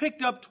 guys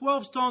picked up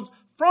 12 stones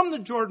from the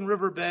Jordan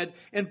riverbed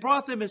and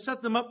brought them and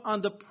set them up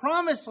on the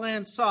promised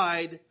land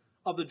side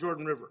of the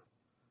Jordan River.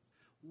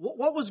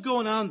 What was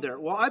going on there?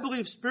 Well, I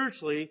believe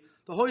spiritually,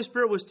 the Holy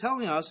Spirit was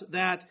telling us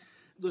that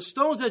the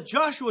stones that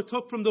Joshua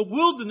took from the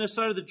wilderness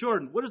side of the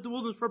Jordan, what does the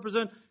wilderness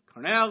represent?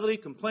 Carnality,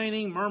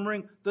 complaining,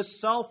 murmuring, the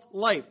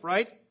self-life,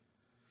 right?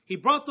 He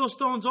brought those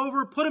stones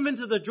over, put them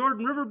into the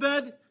Jordan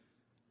riverbed,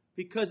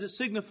 because it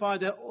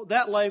signified that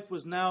that life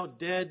was now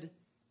dead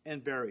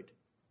and buried.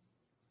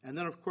 And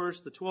then, of course,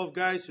 the 12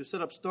 guys who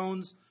set up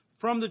stones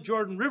from the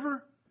Jordan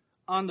River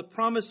on the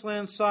promised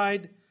land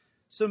side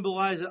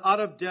symbolize that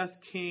out of death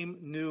came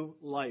new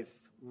life,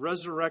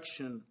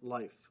 resurrection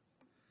life.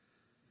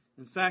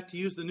 In fact, to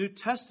use the New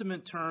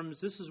Testament terms,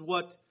 this is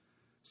what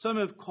some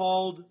have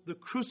called the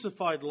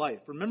crucified life.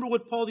 Remember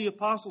what Paul the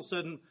Apostle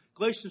said in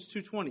Galatians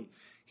 2:20.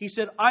 He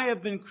said, "I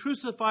have been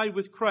crucified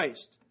with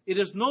Christ. It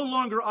is no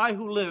longer I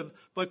who live,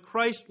 but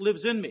Christ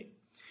lives in me.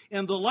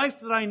 And the life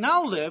that I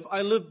now live,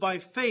 I live by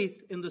faith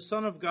in the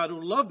Son of God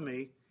who loved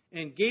me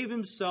and gave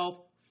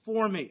himself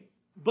for me."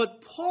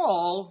 But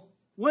Paul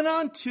went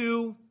on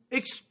to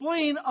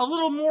explain a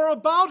little more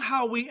about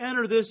how we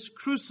enter this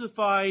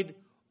crucified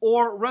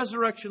or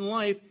resurrection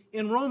life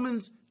in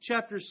Romans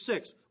chapter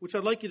 6, which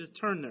I'd like you to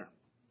turn there.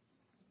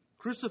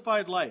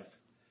 Crucified life.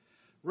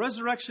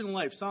 Resurrection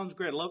life. Sounds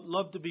great.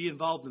 Love to be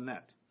involved in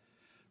that.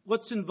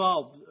 What's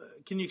involved?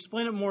 Can you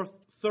explain it more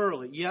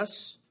thoroughly?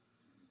 Yes,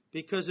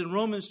 because in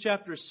Romans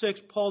chapter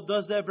 6, Paul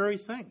does that very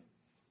thing.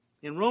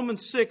 In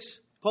Romans 6,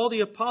 Paul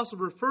the Apostle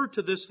referred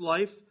to this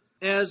life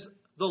as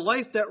the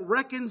life that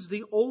reckons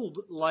the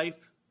old life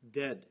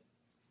dead.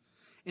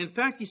 In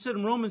fact, he said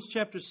in Romans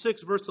chapter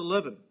 6, verse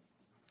 11,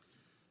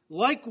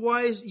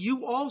 "Likewise,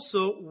 you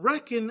also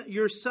reckon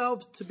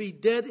yourselves to be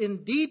dead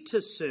indeed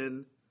to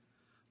sin,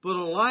 but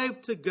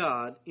alive to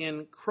God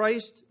in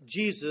Christ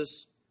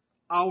Jesus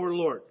our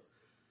Lord.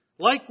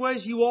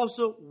 Likewise, you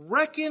also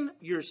reckon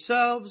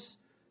yourselves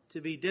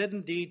to be dead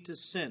indeed to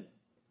sin,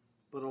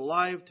 but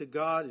alive to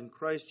God in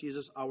Christ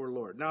Jesus our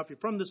Lord." Now, if you're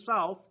from the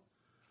South,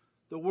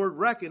 the word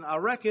reckon, I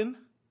reckon,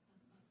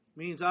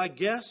 means I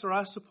guess or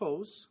I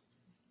suppose.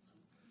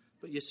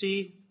 But you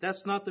see,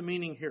 that's not the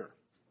meaning here.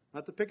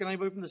 Not to pick on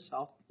anybody from the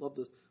South. Love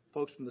the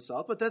folks from the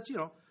South. But that's, if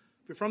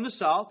you're from the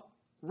South,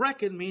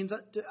 reckon means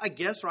I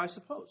guess or I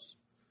suppose.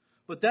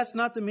 But that's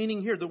not the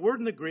meaning here. The word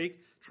in the Greek,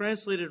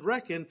 translated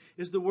reckon,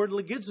 is the word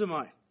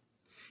legizomai.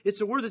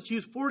 It's a word that's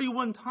used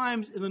 41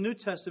 times in the New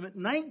Testament,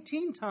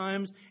 19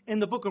 times in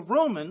the book of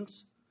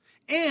Romans,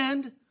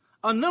 and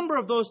a number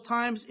of those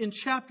times in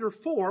chapter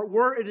 4,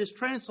 where it is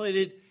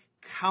translated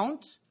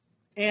count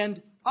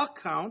and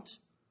account.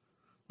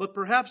 But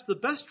perhaps the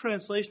best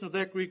translation of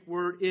that Greek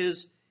word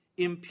is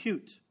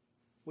impute,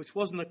 which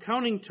was an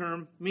accounting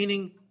term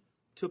meaning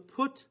to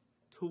put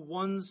to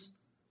one's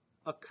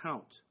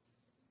account.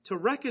 To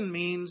reckon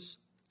means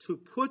to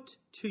put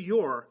to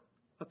your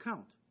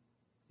account.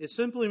 It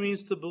simply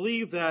means to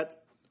believe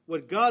that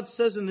what God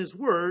says in His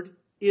Word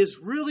is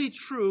really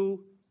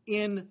true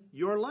in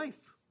your life.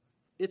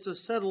 It's a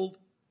settled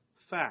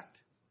fact.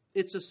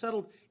 It's a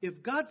settled,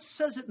 if God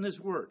says it in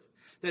His Word,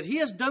 that He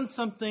has done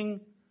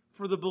something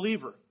for the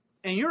believer,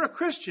 and you're a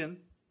Christian,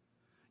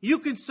 you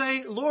can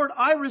say, Lord,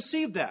 I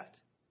received that.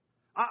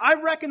 I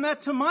reckon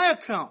that to my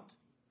account,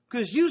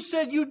 because you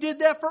said you did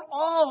that for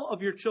all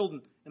of your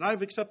children, and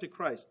I've accepted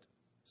Christ.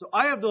 So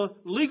I have the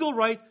legal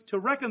right to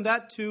reckon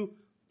that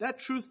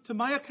truth to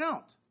my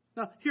account.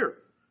 Now, here,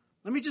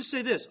 let me just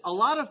say this. A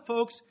lot of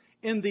folks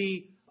in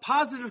the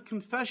positive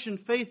confession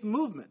faith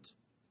movement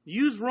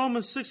use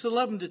Romans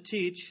 6:11 to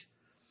teach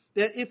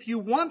that if you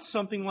want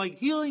something like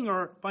healing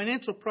or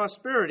financial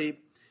prosperity,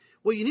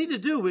 what you need to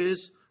do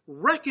is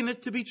reckon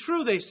it to be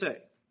true, they say.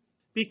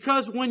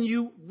 Because when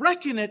you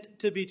reckon it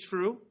to be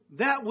true,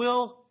 that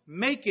will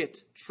make it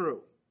true.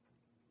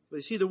 But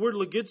you see, the word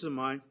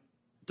logizomai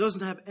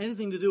doesn't have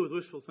anything to do with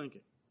wishful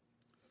thinking.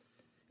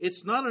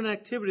 It's not an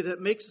activity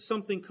that makes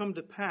something come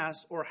to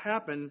pass or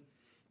happen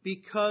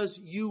because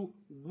you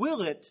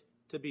will it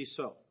to be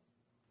so.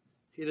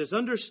 It is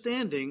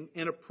understanding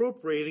and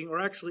appropriating or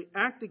actually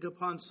acting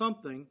upon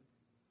something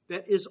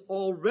that is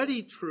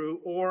already true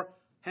or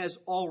has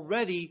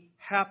already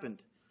happened.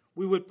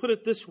 We would put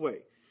it this way.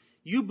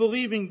 You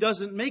believing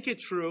doesn't make it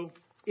true.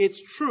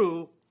 It's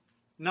true.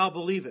 Now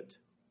believe it,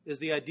 is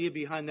the idea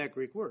behind that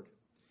Greek word.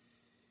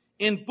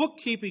 In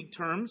bookkeeping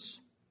terms,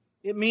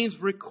 it means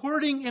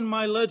recording in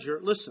my ledger,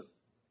 listen,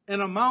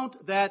 an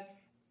amount that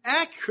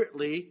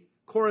accurately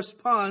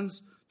corresponds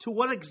to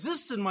what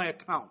exists in my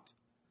account.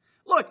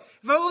 Look,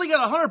 if I only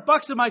got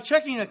 $100 in my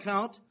checking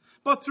account,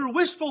 but through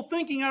wishful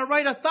thinking I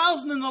write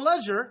 1,000 in the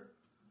ledger,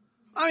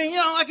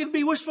 I can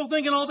be wishful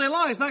thinking all day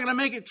long. It's not going to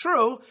make it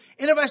true.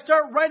 And if I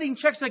start writing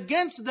checks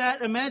against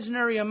that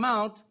imaginary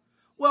amount,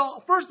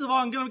 well, first of all,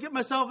 I'm going to get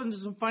myself into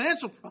some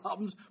financial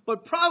problems,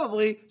 but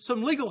probably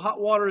some legal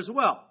hot water as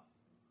well.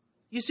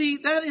 You see,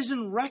 that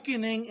isn't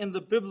reckoning in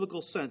the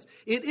biblical sense.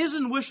 It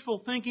isn't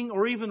wishful thinking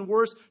or even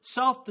worse,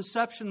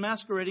 self-deception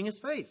masquerading as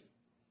faith.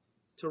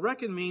 To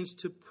reckon means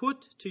to put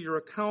to your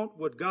account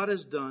what God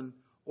has done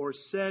or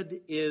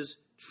said is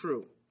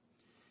true.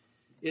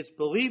 It's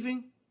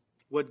believing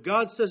what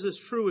God says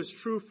is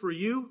true for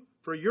you,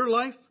 for your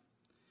life.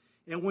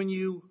 And when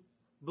you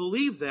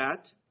believe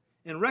that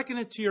and reckon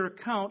it to your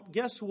account,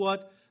 guess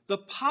what? The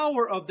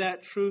power of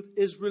that truth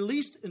is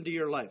released into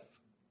your life.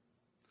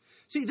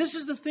 See, this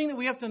is the thing that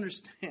we have to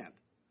understand.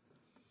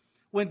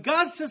 When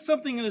God says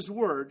something in His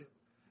Word,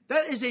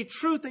 that is a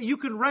truth that you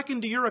can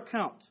reckon to your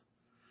account.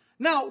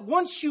 Now,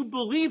 once you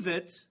believe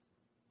it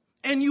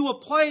and you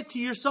apply it to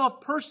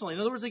yourself personally,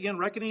 in other words, again,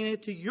 reckoning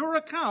it to your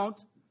account,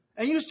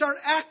 and you start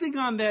acting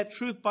on that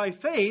truth by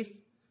faith,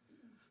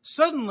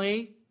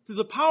 suddenly, through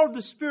the power of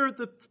the Spirit,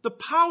 the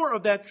power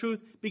of that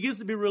truth begins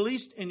to be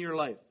released in your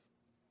life.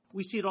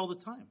 We see it all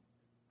the time.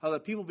 How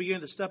that people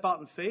begin to step out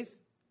in faith,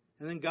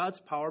 and then God's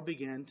power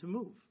began to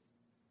move.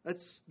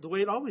 That's the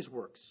way it always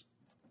works.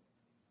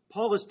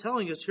 Paul is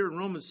telling us here in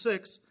Romans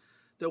 6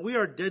 that we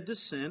are dead to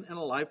sin and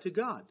alive to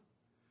God,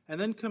 and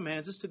then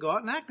commands us to go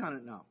out and act on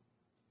it now.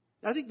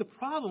 I think the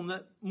problem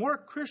that more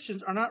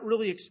Christians are not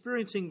really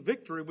experiencing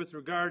victory with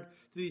regard to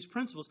these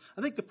principles,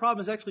 I think the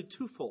problem is actually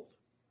twofold.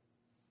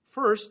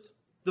 First,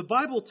 the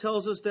Bible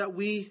tells us that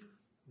we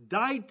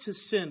died to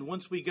sin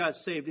once we got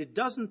saved. It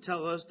doesn't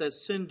tell us that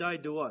sin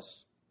died to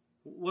us.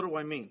 What do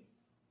I mean?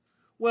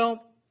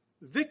 Well,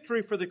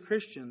 victory for the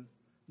Christian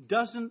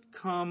doesn't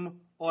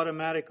come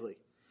automatically.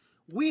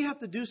 We have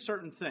to do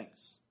certain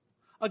things.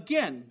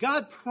 Again,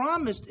 God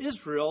promised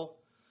Israel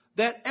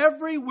that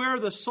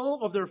everywhere the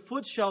sole of their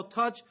foot shall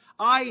touch,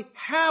 I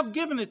have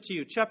given it to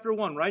you. Chapter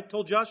 1, right?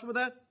 Told Joshua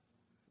that?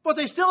 But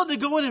they still had to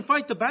go in and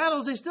fight the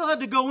battles. They still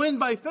had to go in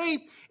by faith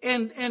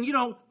and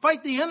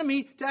fight the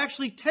enemy to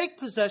actually take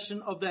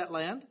possession of that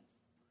land.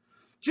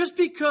 Just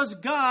because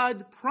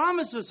God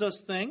promises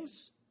us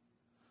things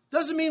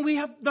doesn't mean we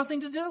have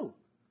nothing to do.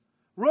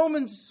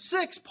 Romans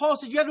 6, Paul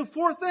says you got to do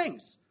 4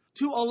 things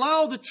to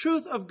allow the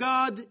truth of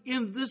God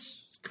in this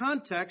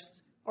context,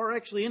 or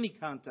actually any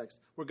context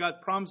where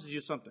God promises you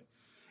something.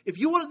 If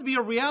you want it to be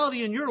a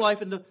reality in your life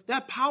and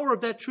that power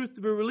of that truth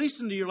to be released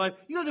into your life,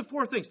 you got to do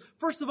 4 things.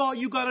 First of all,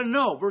 you got to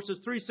know. Verses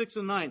 3, 6,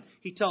 and 9,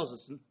 he tells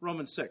us in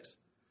Romans 6.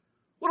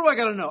 What do I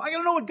got to know? I got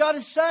to know what God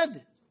has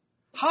said.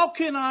 How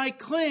can I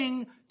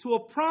cling to a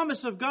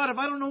promise of God if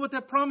I don't know what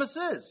that promise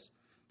is?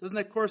 Doesn't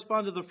that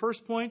correspond to the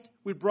first point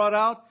we brought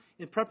out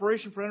in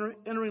preparation for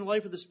entering the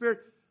life of the Spirit?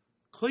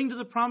 Cling to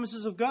the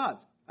promises of God.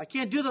 I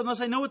can't do that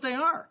unless I know what they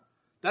are.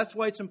 That's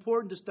why it's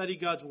important to study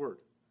God's Word.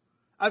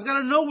 I've got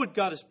to know what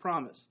God has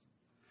promised.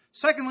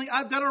 Secondly,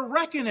 I've got to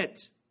reckon it.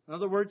 In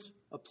other words,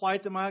 apply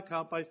it to my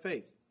account by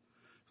faith.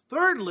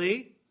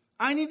 Thirdly,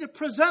 I need to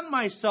present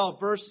myself,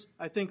 verse,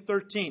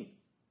 13.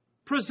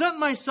 present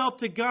myself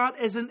to God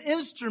as an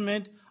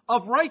instrument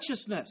of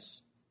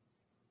righteousness.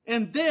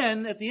 And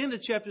then, at the end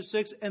of chapter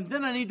 6, and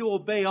then I need to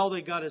obey all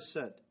that God has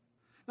said.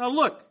 Now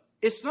look,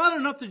 it's not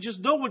enough to just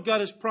know what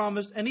God has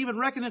promised and even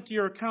reckon it to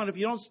your account if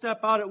you don't step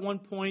out at one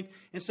point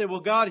and say,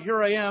 well, God,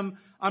 here I am.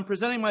 I'm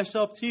presenting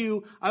myself to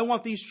you. I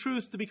want these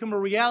truths to become a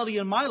reality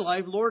in my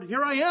life. Lord,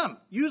 here I am.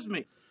 Use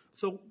me.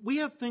 So we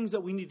have things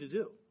that we need to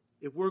do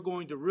if we're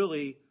going to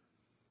really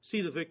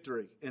see the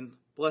victory and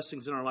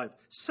blessings in our life.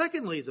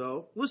 Secondly,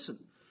 though, listen,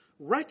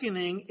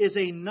 reckoning is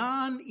a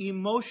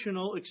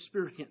non-emotional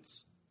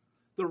experience.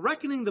 The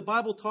reckoning the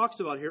Bible talks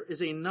about here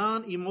is a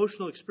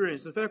non-emotional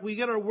experience. In fact, we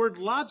get our word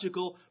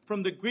logical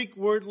from the Greek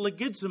word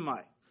logizomai.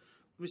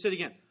 Let me say it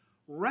again.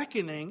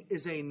 Reckoning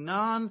is a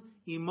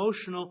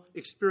non-emotional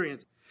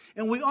experience.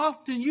 And we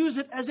often use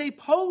it as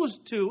opposed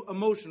to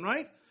emotion,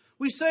 right?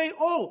 We say,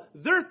 oh,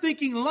 they're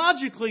thinking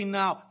logically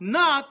now,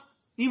 not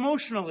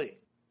emotionally.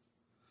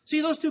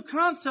 See, those two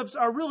concepts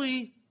are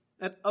really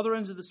at other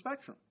ends of the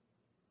spectrum.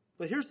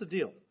 But here's the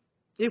deal.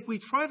 If we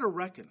try to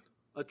reckon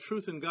a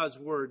truth in God's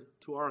Word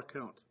to our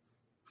account,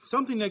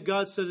 something that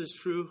God said is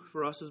true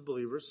for us as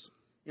believers,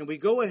 and we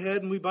go ahead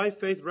and we, by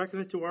faith,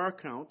 reckon it to our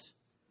account,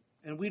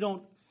 and we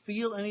don't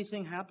feel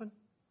anything happen,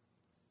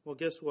 well,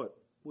 guess what?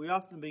 We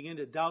often begin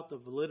to doubt the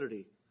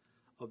validity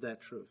of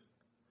that truth.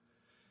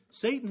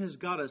 Satan has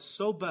got us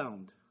so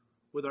bound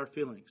with our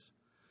feelings.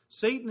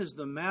 Satan is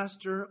the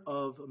master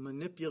of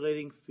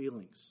manipulating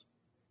feelings.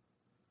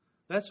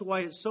 That's why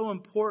it's so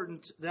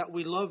important that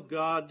we love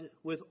God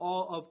with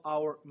all of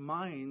our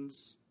minds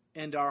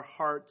and our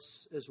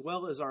hearts, as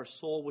well as our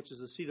soul, which is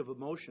the seat of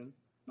emotion.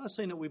 I'm not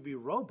saying that we be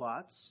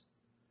robots.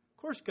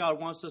 Of course, God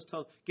wants us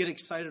to get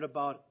excited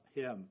about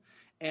Him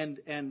and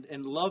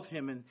love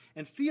Him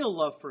and feel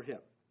love for Him.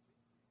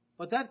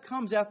 But that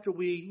comes after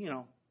we,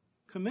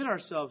 commit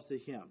ourselves to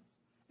Him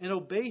and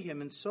obey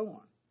Him and so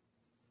on.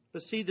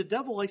 But see, the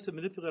devil likes to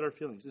manipulate our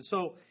feelings. And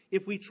so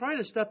if we try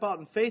to step out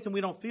in faith and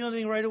we don't feel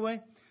anything right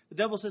away, the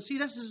devil says, see,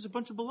 this is a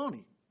bunch of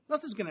baloney.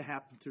 Nothing's going to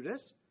happen through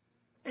this.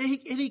 And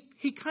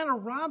he kind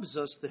of robs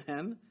us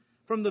then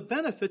from the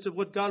benefits of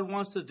what God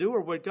wants to do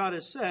or what God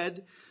has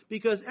said,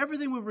 because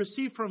everything we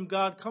receive from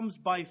God comes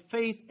by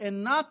faith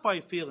and not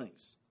by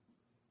feelings.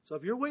 So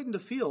if you're waiting to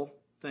feel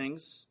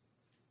things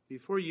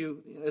before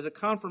you, as a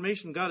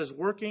confirmation God is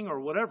working or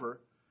whatever,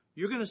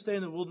 you're going to stay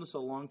in the wilderness a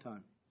long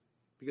time.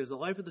 Because the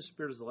life of the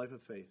Spirit is the life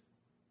of faith,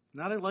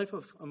 not a life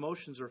of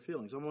emotions or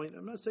feelings.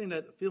 I'm not saying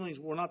that feelings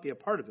will not be a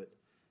part of it,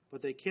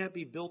 but they can't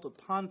be built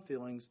upon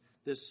feelings.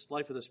 This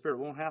life of the Spirit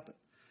won't happen.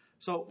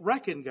 So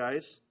reckon,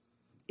 guys,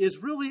 is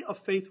really a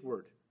faith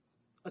word.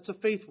 It's a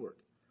faith word.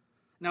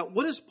 Now,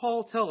 what does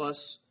Paul tell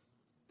us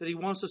that he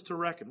wants us to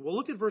reckon? Well,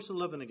 look at verse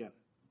 11 again.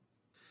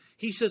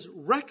 He says,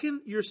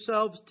 reckon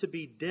yourselves to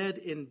be dead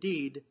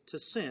indeed to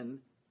sin,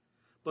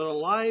 but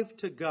alive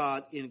to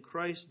God in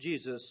Christ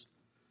Jesus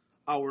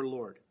our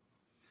Lord.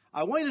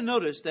 I want you to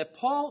notice that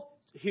Paul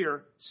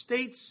here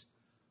states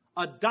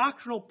a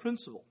doctrinal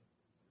principle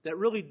that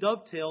really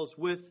dovetails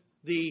with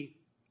the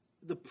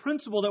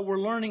principle that we're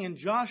learning in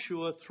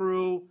Joshua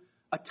through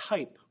a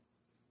type.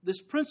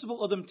 This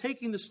principle of them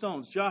taking the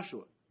stones,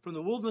 Joshua, from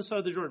the wilderness side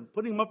of the Jordan,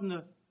 putting them up in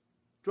the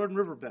Jordan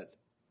River bed.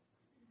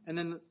 And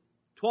then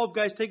 12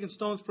 guys taking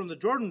stones from the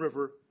Jordan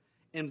River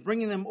and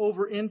bringing them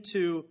over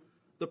into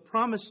the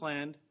promised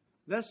land.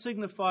 That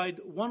signified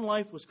one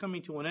life was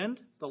coming to an end,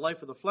 the life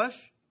of the flesh.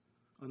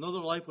 Another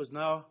life was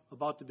now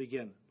about to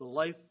begin, the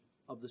life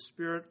of the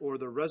Spirit or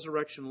the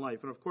resurrection life.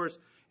 And of course,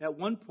 at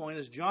one point,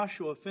 as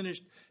Joshua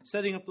finished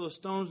setting up those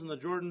stones in the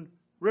Jordan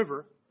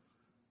River,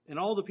 and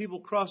all the people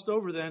crossed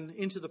over then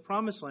into the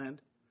promised land,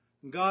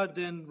 God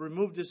then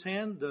removed His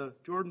hand, the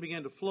Jordan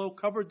began to flow,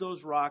 covered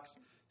those rocks,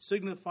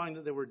 signifying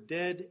that they were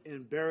dead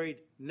and buried,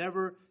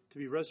 never to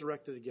be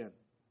resurrected again.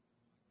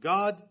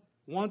 God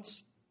wants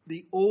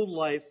the old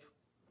life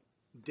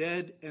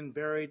dead and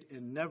buried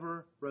and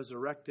never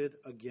resurrected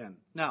again.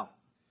 Now,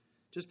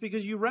 just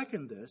because you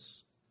reckon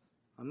this,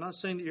 I'm not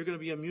saying that you're going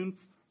to be immune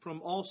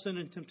from all sin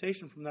and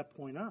temptation from that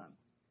point on.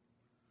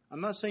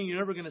 I'm not saying you're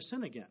never going to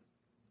sin again.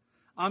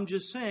 I'm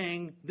just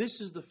saying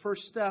this is the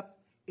first step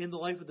in the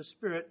life of the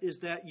Spirit, is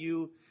that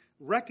you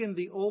reckon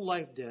the old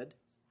life dead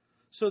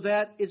so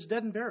that it's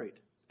dead and buried.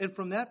 And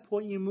from that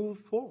point you move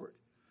forward.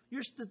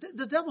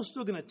 The devil's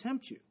still going to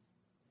tempt you.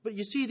 But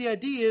you see, the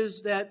idea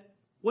is that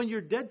when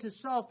you're dead to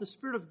self, the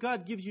Spirit of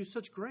God gives you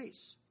such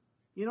grace.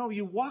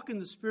 You walk in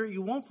the Spirit,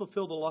 you won't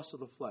fulfill the lust of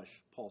the flesh,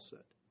 Paul said.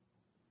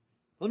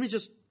 Let me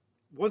just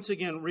once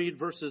again read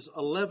verses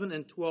 11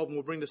 and 12, and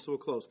we'll bring this to a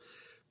close.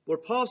 Where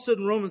Paul said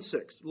in Romans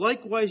 6,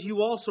 likewise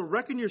you also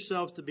reckon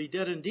yourselves to be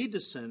dead indeed to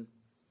sin,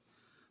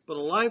 but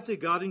alive to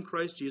God in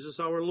Christ Jesus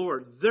our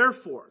Lord.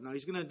 Therefore, now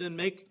he's going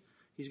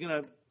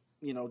to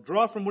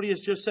draw from what he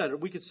has just said. Or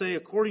we could say,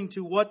 according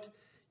to what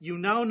you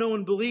now know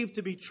and believe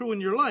to be true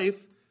in your life,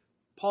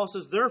 Paul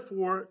says,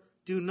 therefore,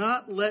 do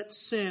not let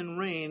sin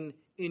reign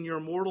in your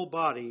mortal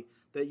body,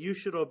 that you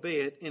should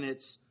obey it in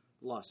its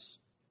lusts.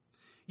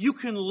 You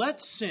can let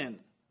sin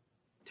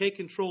take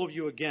control of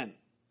you again.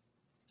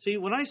 See,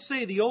 when I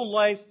say the old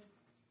life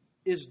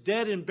is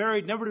dead and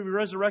buried, never to be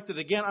resurrected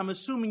again, I'm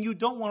assuming you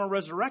don't want to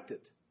resurrect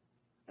it.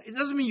 It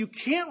doesn't mean you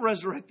can't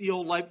resurrect the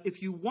old life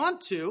if you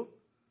want to,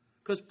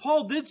 because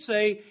Paul did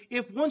say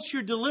if once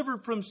you're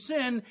delivered from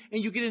sin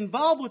and you get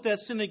involved with that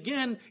sin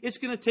again, it's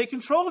going to take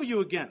control of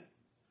you again.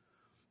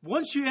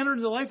 Once you enter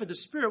into the life of the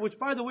Spirit, which,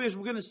 by the way, as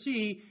we're going to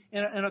see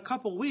in a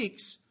couple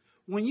weeks,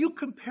 when you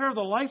compare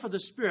the life of the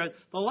Spirit,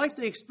 the life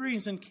they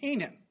experienced in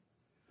Canaan,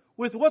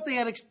 with what they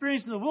had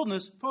experienced in the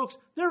wilderness, folks,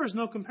 there is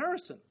no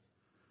comparison.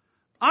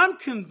 I'm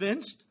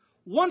convinced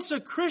once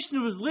a Christian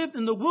who has lived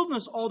in the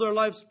wilderness all their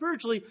life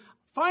spiritually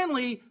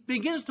finally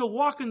begins to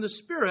walk in the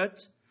Spirit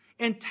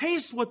and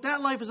taste what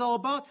that life is all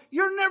about,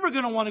 you're never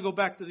going to want to go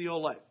back to the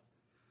old life.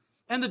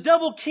 And the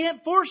devil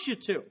can't force you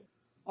to.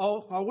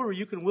 However,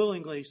 you can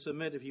willingly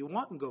submit if you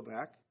want and go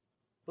back.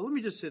 But let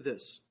me just say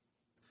this.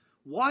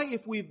 Why,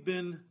 if we've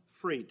been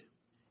freed?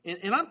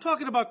 And I'm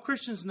talking about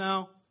Christians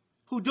now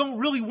who don't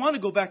really want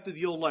to go back to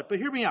the old life. But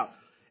hear me out.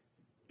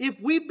 If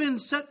we've been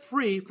set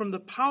free from the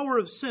power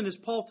of sin, as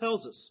Paul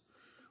tells us,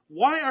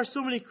 why are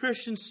so many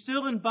Christians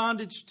still in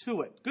bondage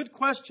to it? Good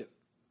question.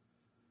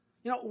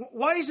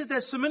 Why is it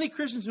that so many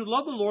Christians who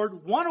love the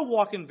Lord want to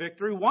walk in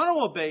victory, want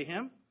to obey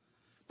Him,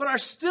 but are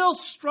still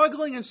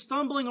struggling and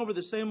stumbling over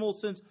the same old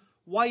sins?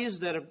 Why is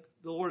that if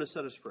the Lord has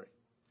set us free?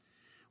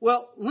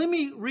 Well, let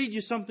me read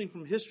you something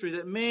from history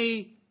that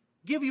may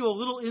give you a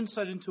little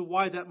insight into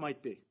why that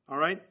might be. All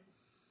right?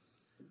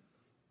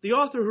 The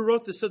author who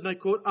wrote this said, and I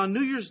quote, "On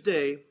New Year's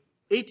Day,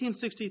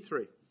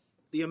 1863,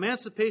 the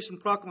Emancipation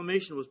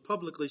Proclamation was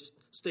publicly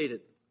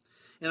stated.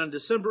 And on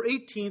December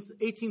 18th,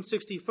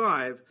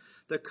 1865,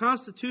 the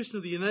Constitution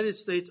of the United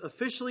States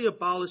officially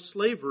abolished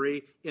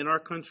slavery in our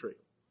country.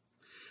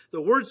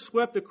 The word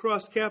swept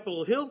across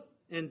Capitol Hill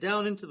and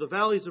down into the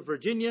valleys of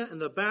Virginia and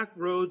the back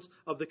roads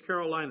of the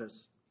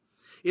Carolinas.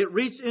 It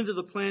reached into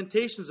the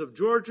plantations of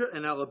Georgia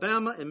and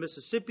Alabama and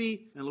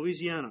Mississippi and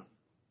Louisiana.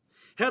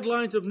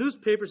 Headlines of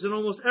newspapers in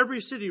almost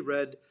every city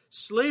read,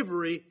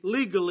 'Slavery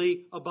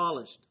legally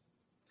abolished.'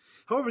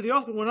 However, the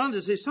author went on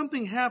to say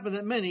something happened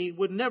that many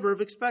would never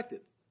have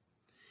expected.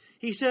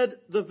 He said,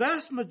 the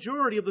vast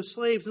majority of the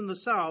slaves in the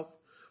South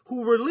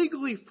who were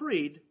legally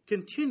freed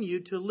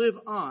continued to live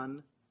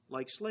on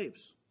like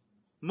slaves.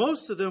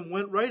 Most of them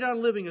went right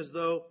on living as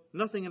though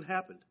nothing had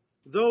happened.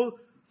 Though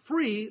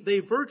free, they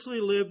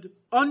virtually lived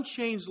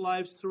unchanged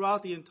lives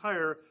throughout the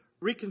entire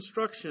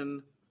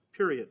Reconstruction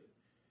period.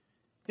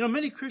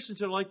 Many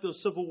Christians are like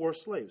those Civil War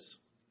slaves.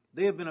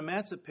 They have been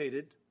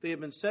emancipated. They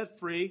have been set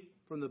free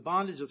from the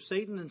bondage of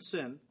Satan and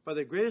sin by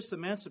the greatest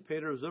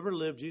emancipator who's ever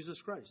lived,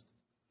 Jesus Christ.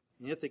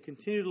 And yet they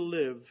continue to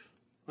live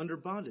under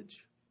bondage.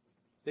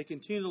 They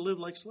continue to live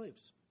like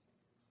slaves.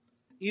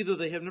 Either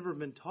they have never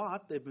been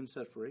taught they've been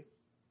set free,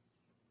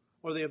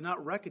 or they have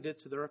not reckoned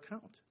it to their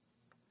account.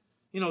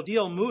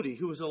 D.L. Moody,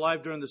 who was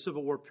alive during the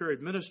Civil War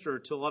period,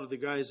 ministered to a lot of the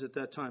guys at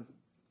that time.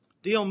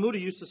 D.L. Moody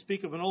used to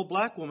speak of an old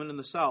black woman in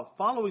the South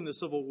following the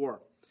Civil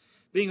War.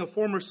 Being a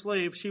former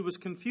slave, she was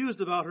confused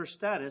about her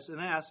status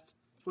and asked,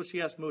 that's what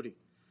she asked Moody.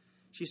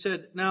 She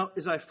said, "Now,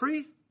 is I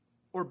free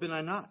or been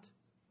I not?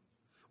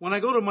 When I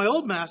go to my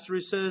old master,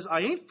 he says I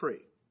ain't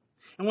free.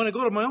 And when I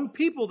go to my own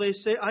people, they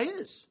say I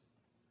is.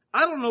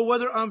 I don't know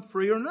whether I'm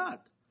free or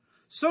not.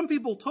 Some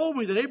people told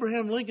me that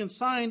Abraham Lincoln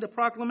signed a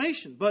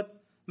proclamation, but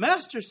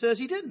Master says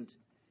he didn't.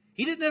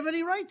 He didn't have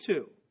any right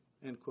to."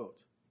 End quote.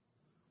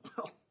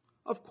 Well,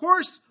 of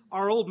course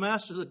our old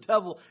master, the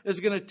devil, is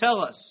going to tell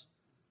us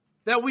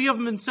that we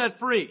haven't been set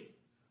free.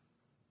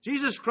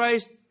 Jesus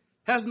Christ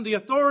hasn't the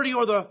authority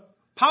or the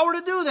power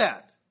to do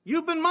that.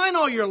 You've been mine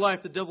all your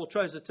life, the devil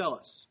tries to tell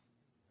us.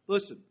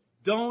 Listen,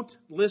 don't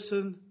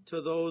listen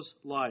to those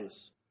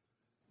lies.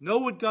 Know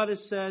what God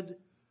has said,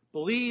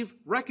 believe,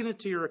 reckon it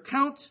to your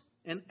account,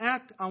 and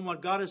act on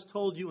what God has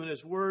told you in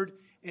His Word,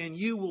 and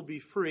you will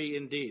be free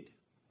indeed.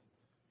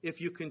 If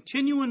you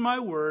continue in my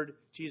word,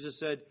 Jesus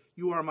said,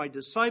 you are my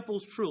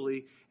disciples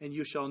truly, and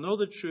you shall know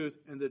the truth,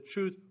 and the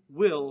truth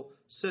will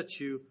set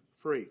you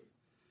free.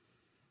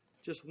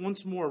 Just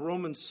once more,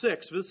 Romans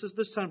 6.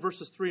 This time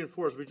verses 3 and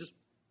 4 as we just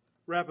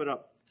wrap it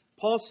up.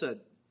 Paul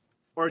said,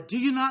 "Or do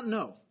you not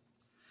know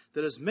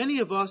that as many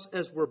of us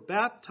as were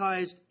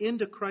baptized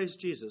into Christ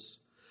Jesus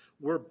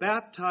were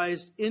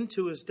baptized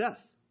into His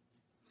death?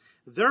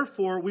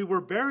 Therefore we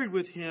were buried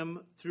with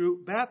Him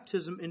through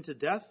baptism into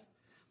death,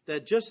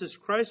 that just as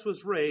Christ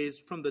was raised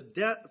from the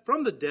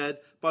dead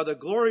by the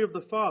glory of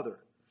the Father,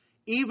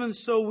 even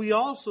so we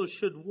also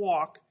should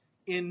walk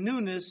in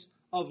newness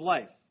of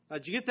life." Now,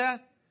 did you get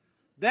that?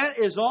 That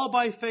is all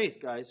by faith,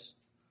 guys.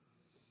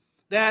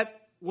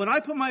 That when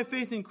I put my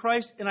faith in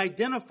Christ and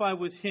identify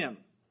with Him,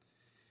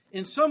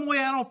 in some way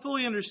I don't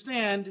fully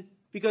understand,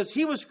 because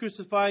He was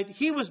crucified,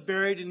 He was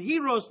buried, and He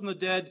rose from the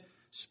dead,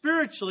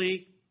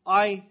 spiritually,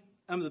 I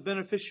am the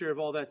beneficiary of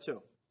all that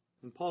too.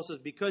 And Paul says,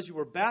 because you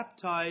were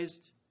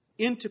baptized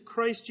into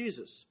Christ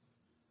Jesus,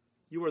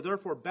 you are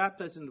therefore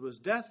baptized into His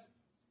death,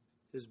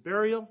 His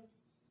burial,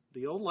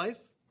 the old life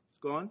is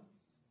gone,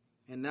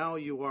 and now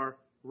you are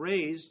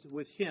raised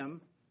with Him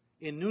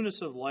in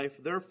newness of life.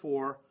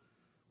 Therefore,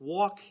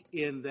 walk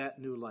in that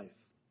new life.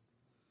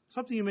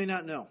 Something you may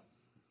not know.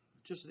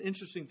 Just an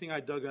interesting thing I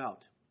dug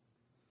out.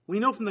 We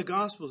know from the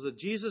Gospels that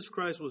Jesus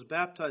Christ was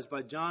baptized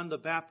by John the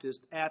Baptist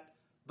at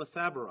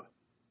Bethabara.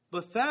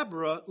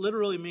 Bethabara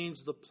literally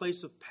means the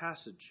place of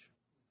passage.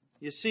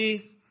 You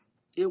see,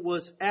 it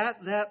was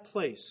at that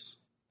place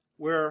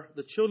where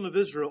the children of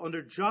Israel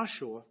under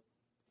Joshua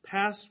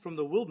passed from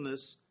the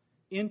wilderness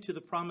into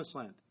the promised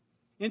land.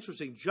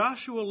 Interesting.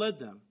 Joshua led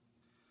them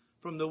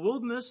from the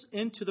wilderness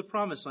into the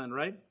promised land,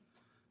 right?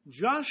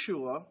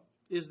 Joshua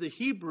is the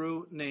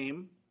Hebrew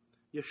name,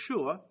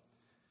 Yeshua.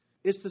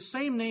 It's the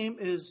same name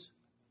as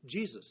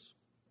Jesus.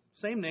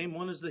 Same name.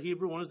 One is the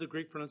Hebrew, one is the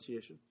Greek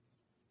pronunciation.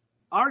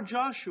 Our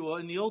Joshua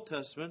in the Old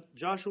Testament,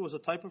 Joshua was a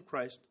type of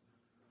Christ,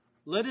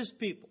 led his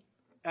people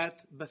at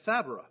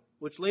Bethabara,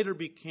 which later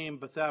became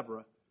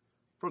Bethabara,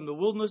 from the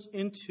wilderness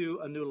into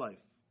a new life.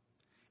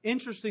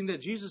 Interesting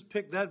that Jesus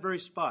picked that very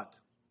spot.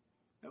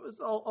 It was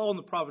all in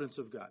the providence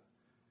of God.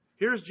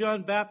 Here's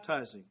John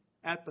baptizing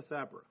at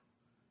Bethabara.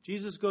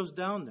 Jesus goes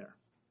down there,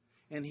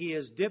 and he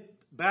is dipped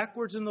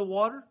backwards in the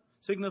water,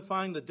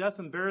 signifying the death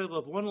and burial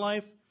of one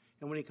life,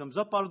 and when he comes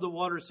up out of the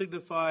water, it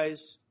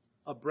signifies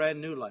a brand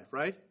new life,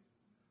 right?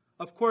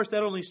 Of course,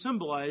 that only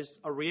symbolized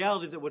a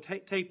reality that would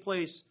take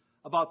place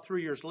about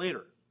 3 years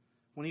later,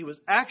 when he was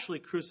actually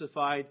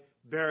crucified,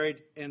 buried,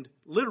 and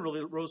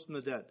literally rose from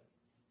the dead.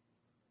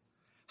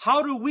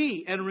 How do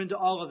we enter into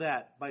all of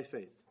that? By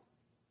faith.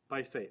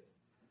 By faith.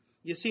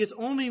 You see, it's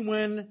only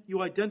when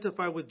you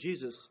identify with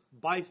Jesus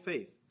by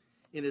faith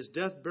in his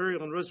death,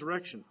 burial, and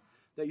resurrection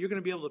that you're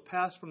going to be able to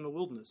pass from the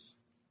wilderness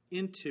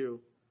into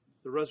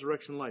the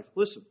resurrection life.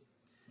 Listen,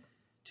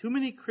 too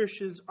many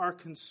Christians are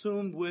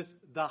consumed with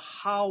the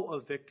how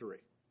of victory.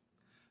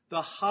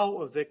 The how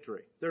of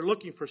victory. They're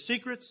looking for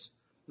secrets,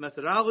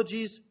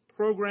 methodologies,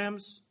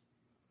 programs.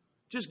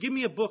 Just give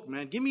me a book,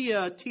 man. Give me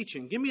a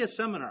teaching. Give me a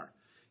seminar.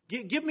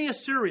 Give me a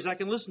series I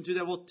can listen to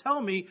that will tell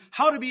me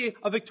how to be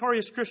a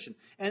victorious Christian.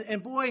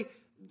 And boy,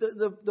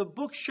 the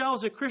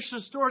bookshelves at Christian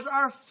stores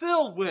are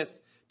filled with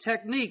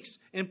techniques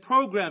and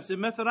programs and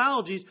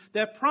methodologies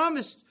that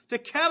promise to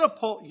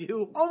catapult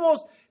you,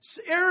 almost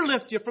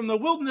airlift you from the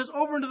wilderness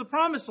over into the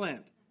promised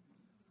land.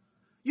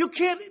 You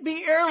can't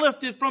be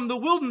airlifted from the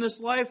wilderness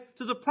life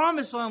to the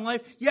promised land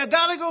life. You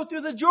got to go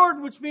through the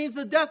Jordan, which means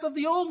the death of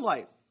the old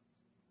life.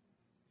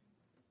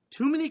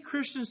 Too many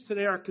Christians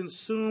today are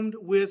consumed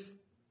with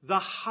the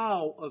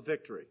how of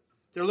victory.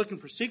 They're looking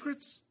for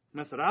secrets,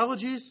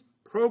 methodologies,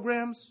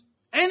 programs,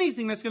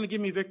 anything that's going to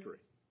give me victory.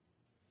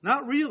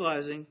 Not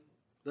realizing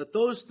that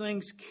those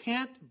things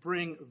can't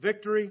bring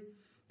victory,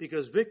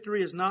 because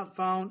victory is not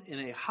found in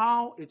a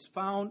how, it's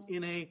found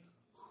in a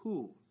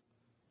who.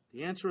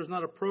 The answer is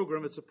not a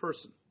program, it's a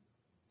person.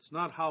 It's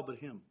not how but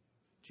him,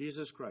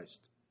 Jesus Christ.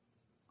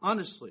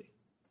 Honestly,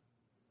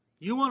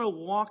 you want to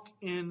walk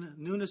in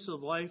newness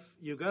of life,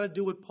 you've got to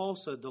do what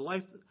Paul said, the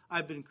life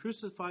I've been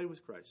crucified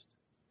with Christ.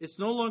 It's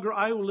no longer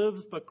I who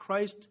lives, but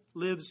Christ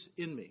lives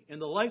in me.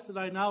 And the life that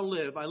I now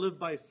live, I live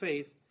by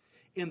faith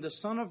in the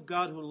Son of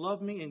God who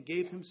loved me and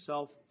gave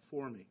himself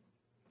for me.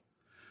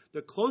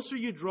 The closer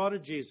you draw to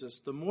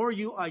Jesus, the more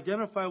you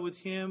identify with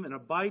him and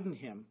abide in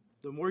him,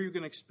 the more you're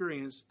going to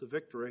experience the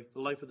victory,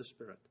 the life of the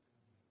Spirit.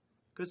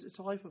 Because it's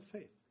a life of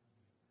faith.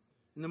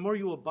 And the more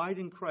you abide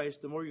in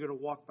Christ, the more you're going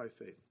to walk by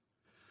faith.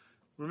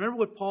 Remember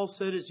what Paul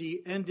said as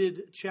he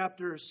ended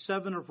chapter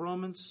 7 of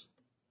Romans,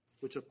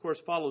 which of course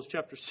follows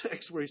chapter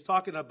 6, where he's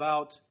talking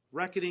about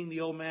reckoning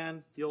the old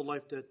man, the old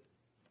life dead.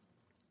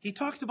 He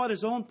talks about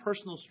his own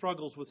personal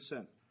struggles with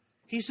sin.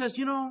 He says,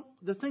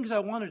 the things I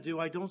want to do,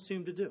 I don't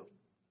seem to do.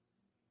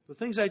 The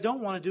things I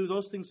don't want to do,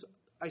 those things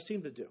I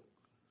seem to do.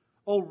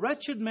 Oh,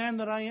 wretched man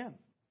that I am,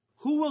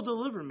 who will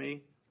deliver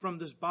me from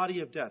this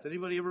body of death?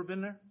 Anybody ever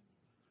been there?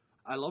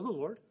 I love the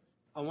Lord.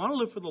 I want to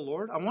live for the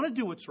Lord. I want to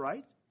do what's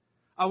right.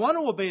 I want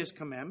to obey his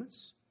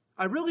commandments.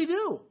 I really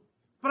do.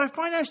 But I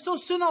find I still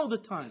sin all the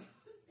time.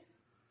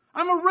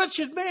 I'm a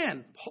wretched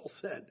man, Paul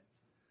said.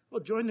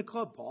 Well, join the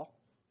club, Paul.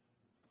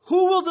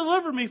 Who will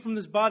deliver me from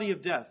this body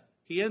of death?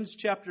 He ends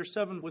chapter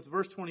 7 with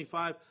verse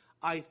 25.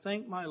 I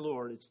thank my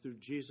Lord, it's through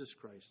Jesus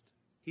Christ.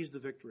 He's the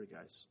victory,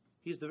 guys.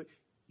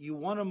 You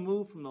want to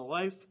move from the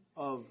life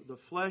of the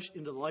flesh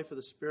into the life of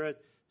the Spirit.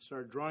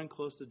 Start drawing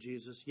close to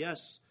Jesus.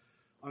 Yes,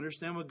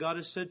 understand what God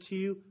has said to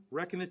you.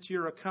 Reckon it to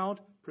your account.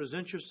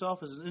 Present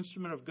yourself as an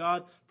instrument of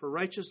God for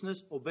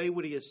righteousness. Obey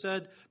what he has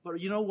said. But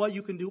you know what?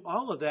 You can do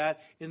all of that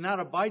and not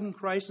abide in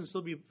Christ and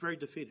still be very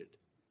defeated.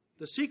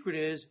 The secret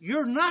is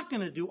you're not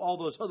going to do all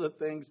those other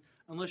things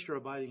unless you're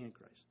abiding in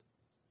Christ.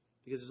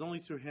 Because it's only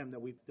through him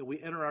that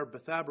we enter our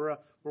Bethabara,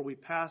 where we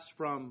pass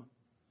from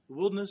the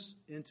wilderness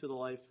into the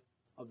life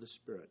of the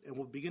Spirit. And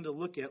we'll begin to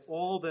look at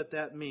all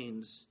that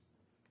means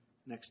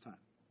next time.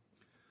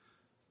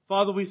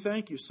 Father, we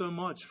thank you so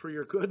much for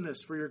your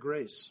goodness, for your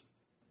grace.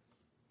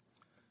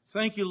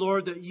 Thank you,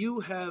 Lord, that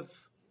you have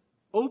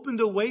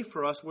opened a way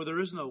for us where there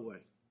is no way.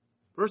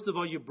 First of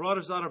all, you brought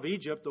us out of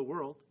Egypt, the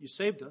world. You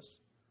saved us.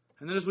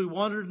 And then as we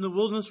wandered in the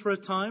wilderness for a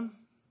time,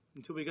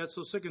 until we got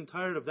so sick and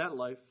tired of that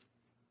life,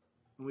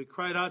 and we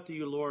cried out to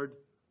you, Lord,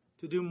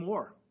 to do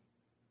more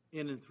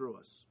in and through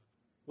us.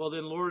 Well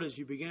then, Lord, as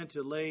you began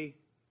to lay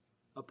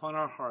upon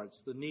our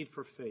hearts the need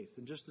for faith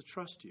and just to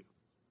trust you,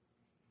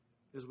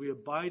 as we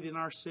abide in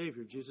our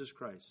Savior, Jesus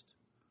Christ,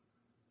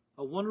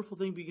 a wonderful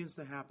thing begins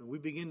to happen. We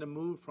begin to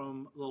move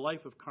from the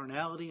life of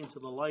carnality into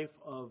the life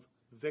of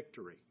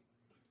victory.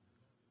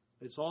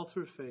 It's all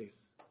through faith,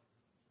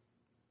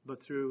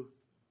 but through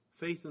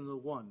faith in the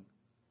one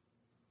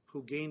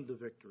who gained the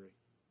victory,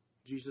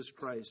 Jesus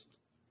Christ,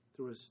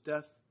 through his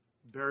death,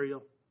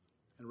 burial,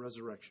 and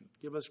resurrection.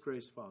 Give us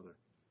grace, Father,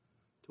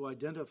 to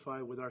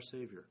identify with our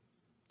Savior,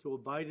 to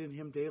abide in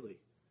him daily,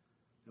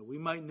 that we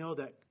might know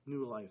that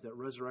new life, that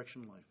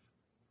resurrection life.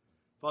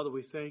 Father,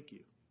 we thank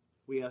you.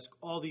 We ask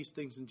all these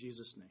things in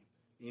Jesus'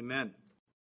 name. Amen.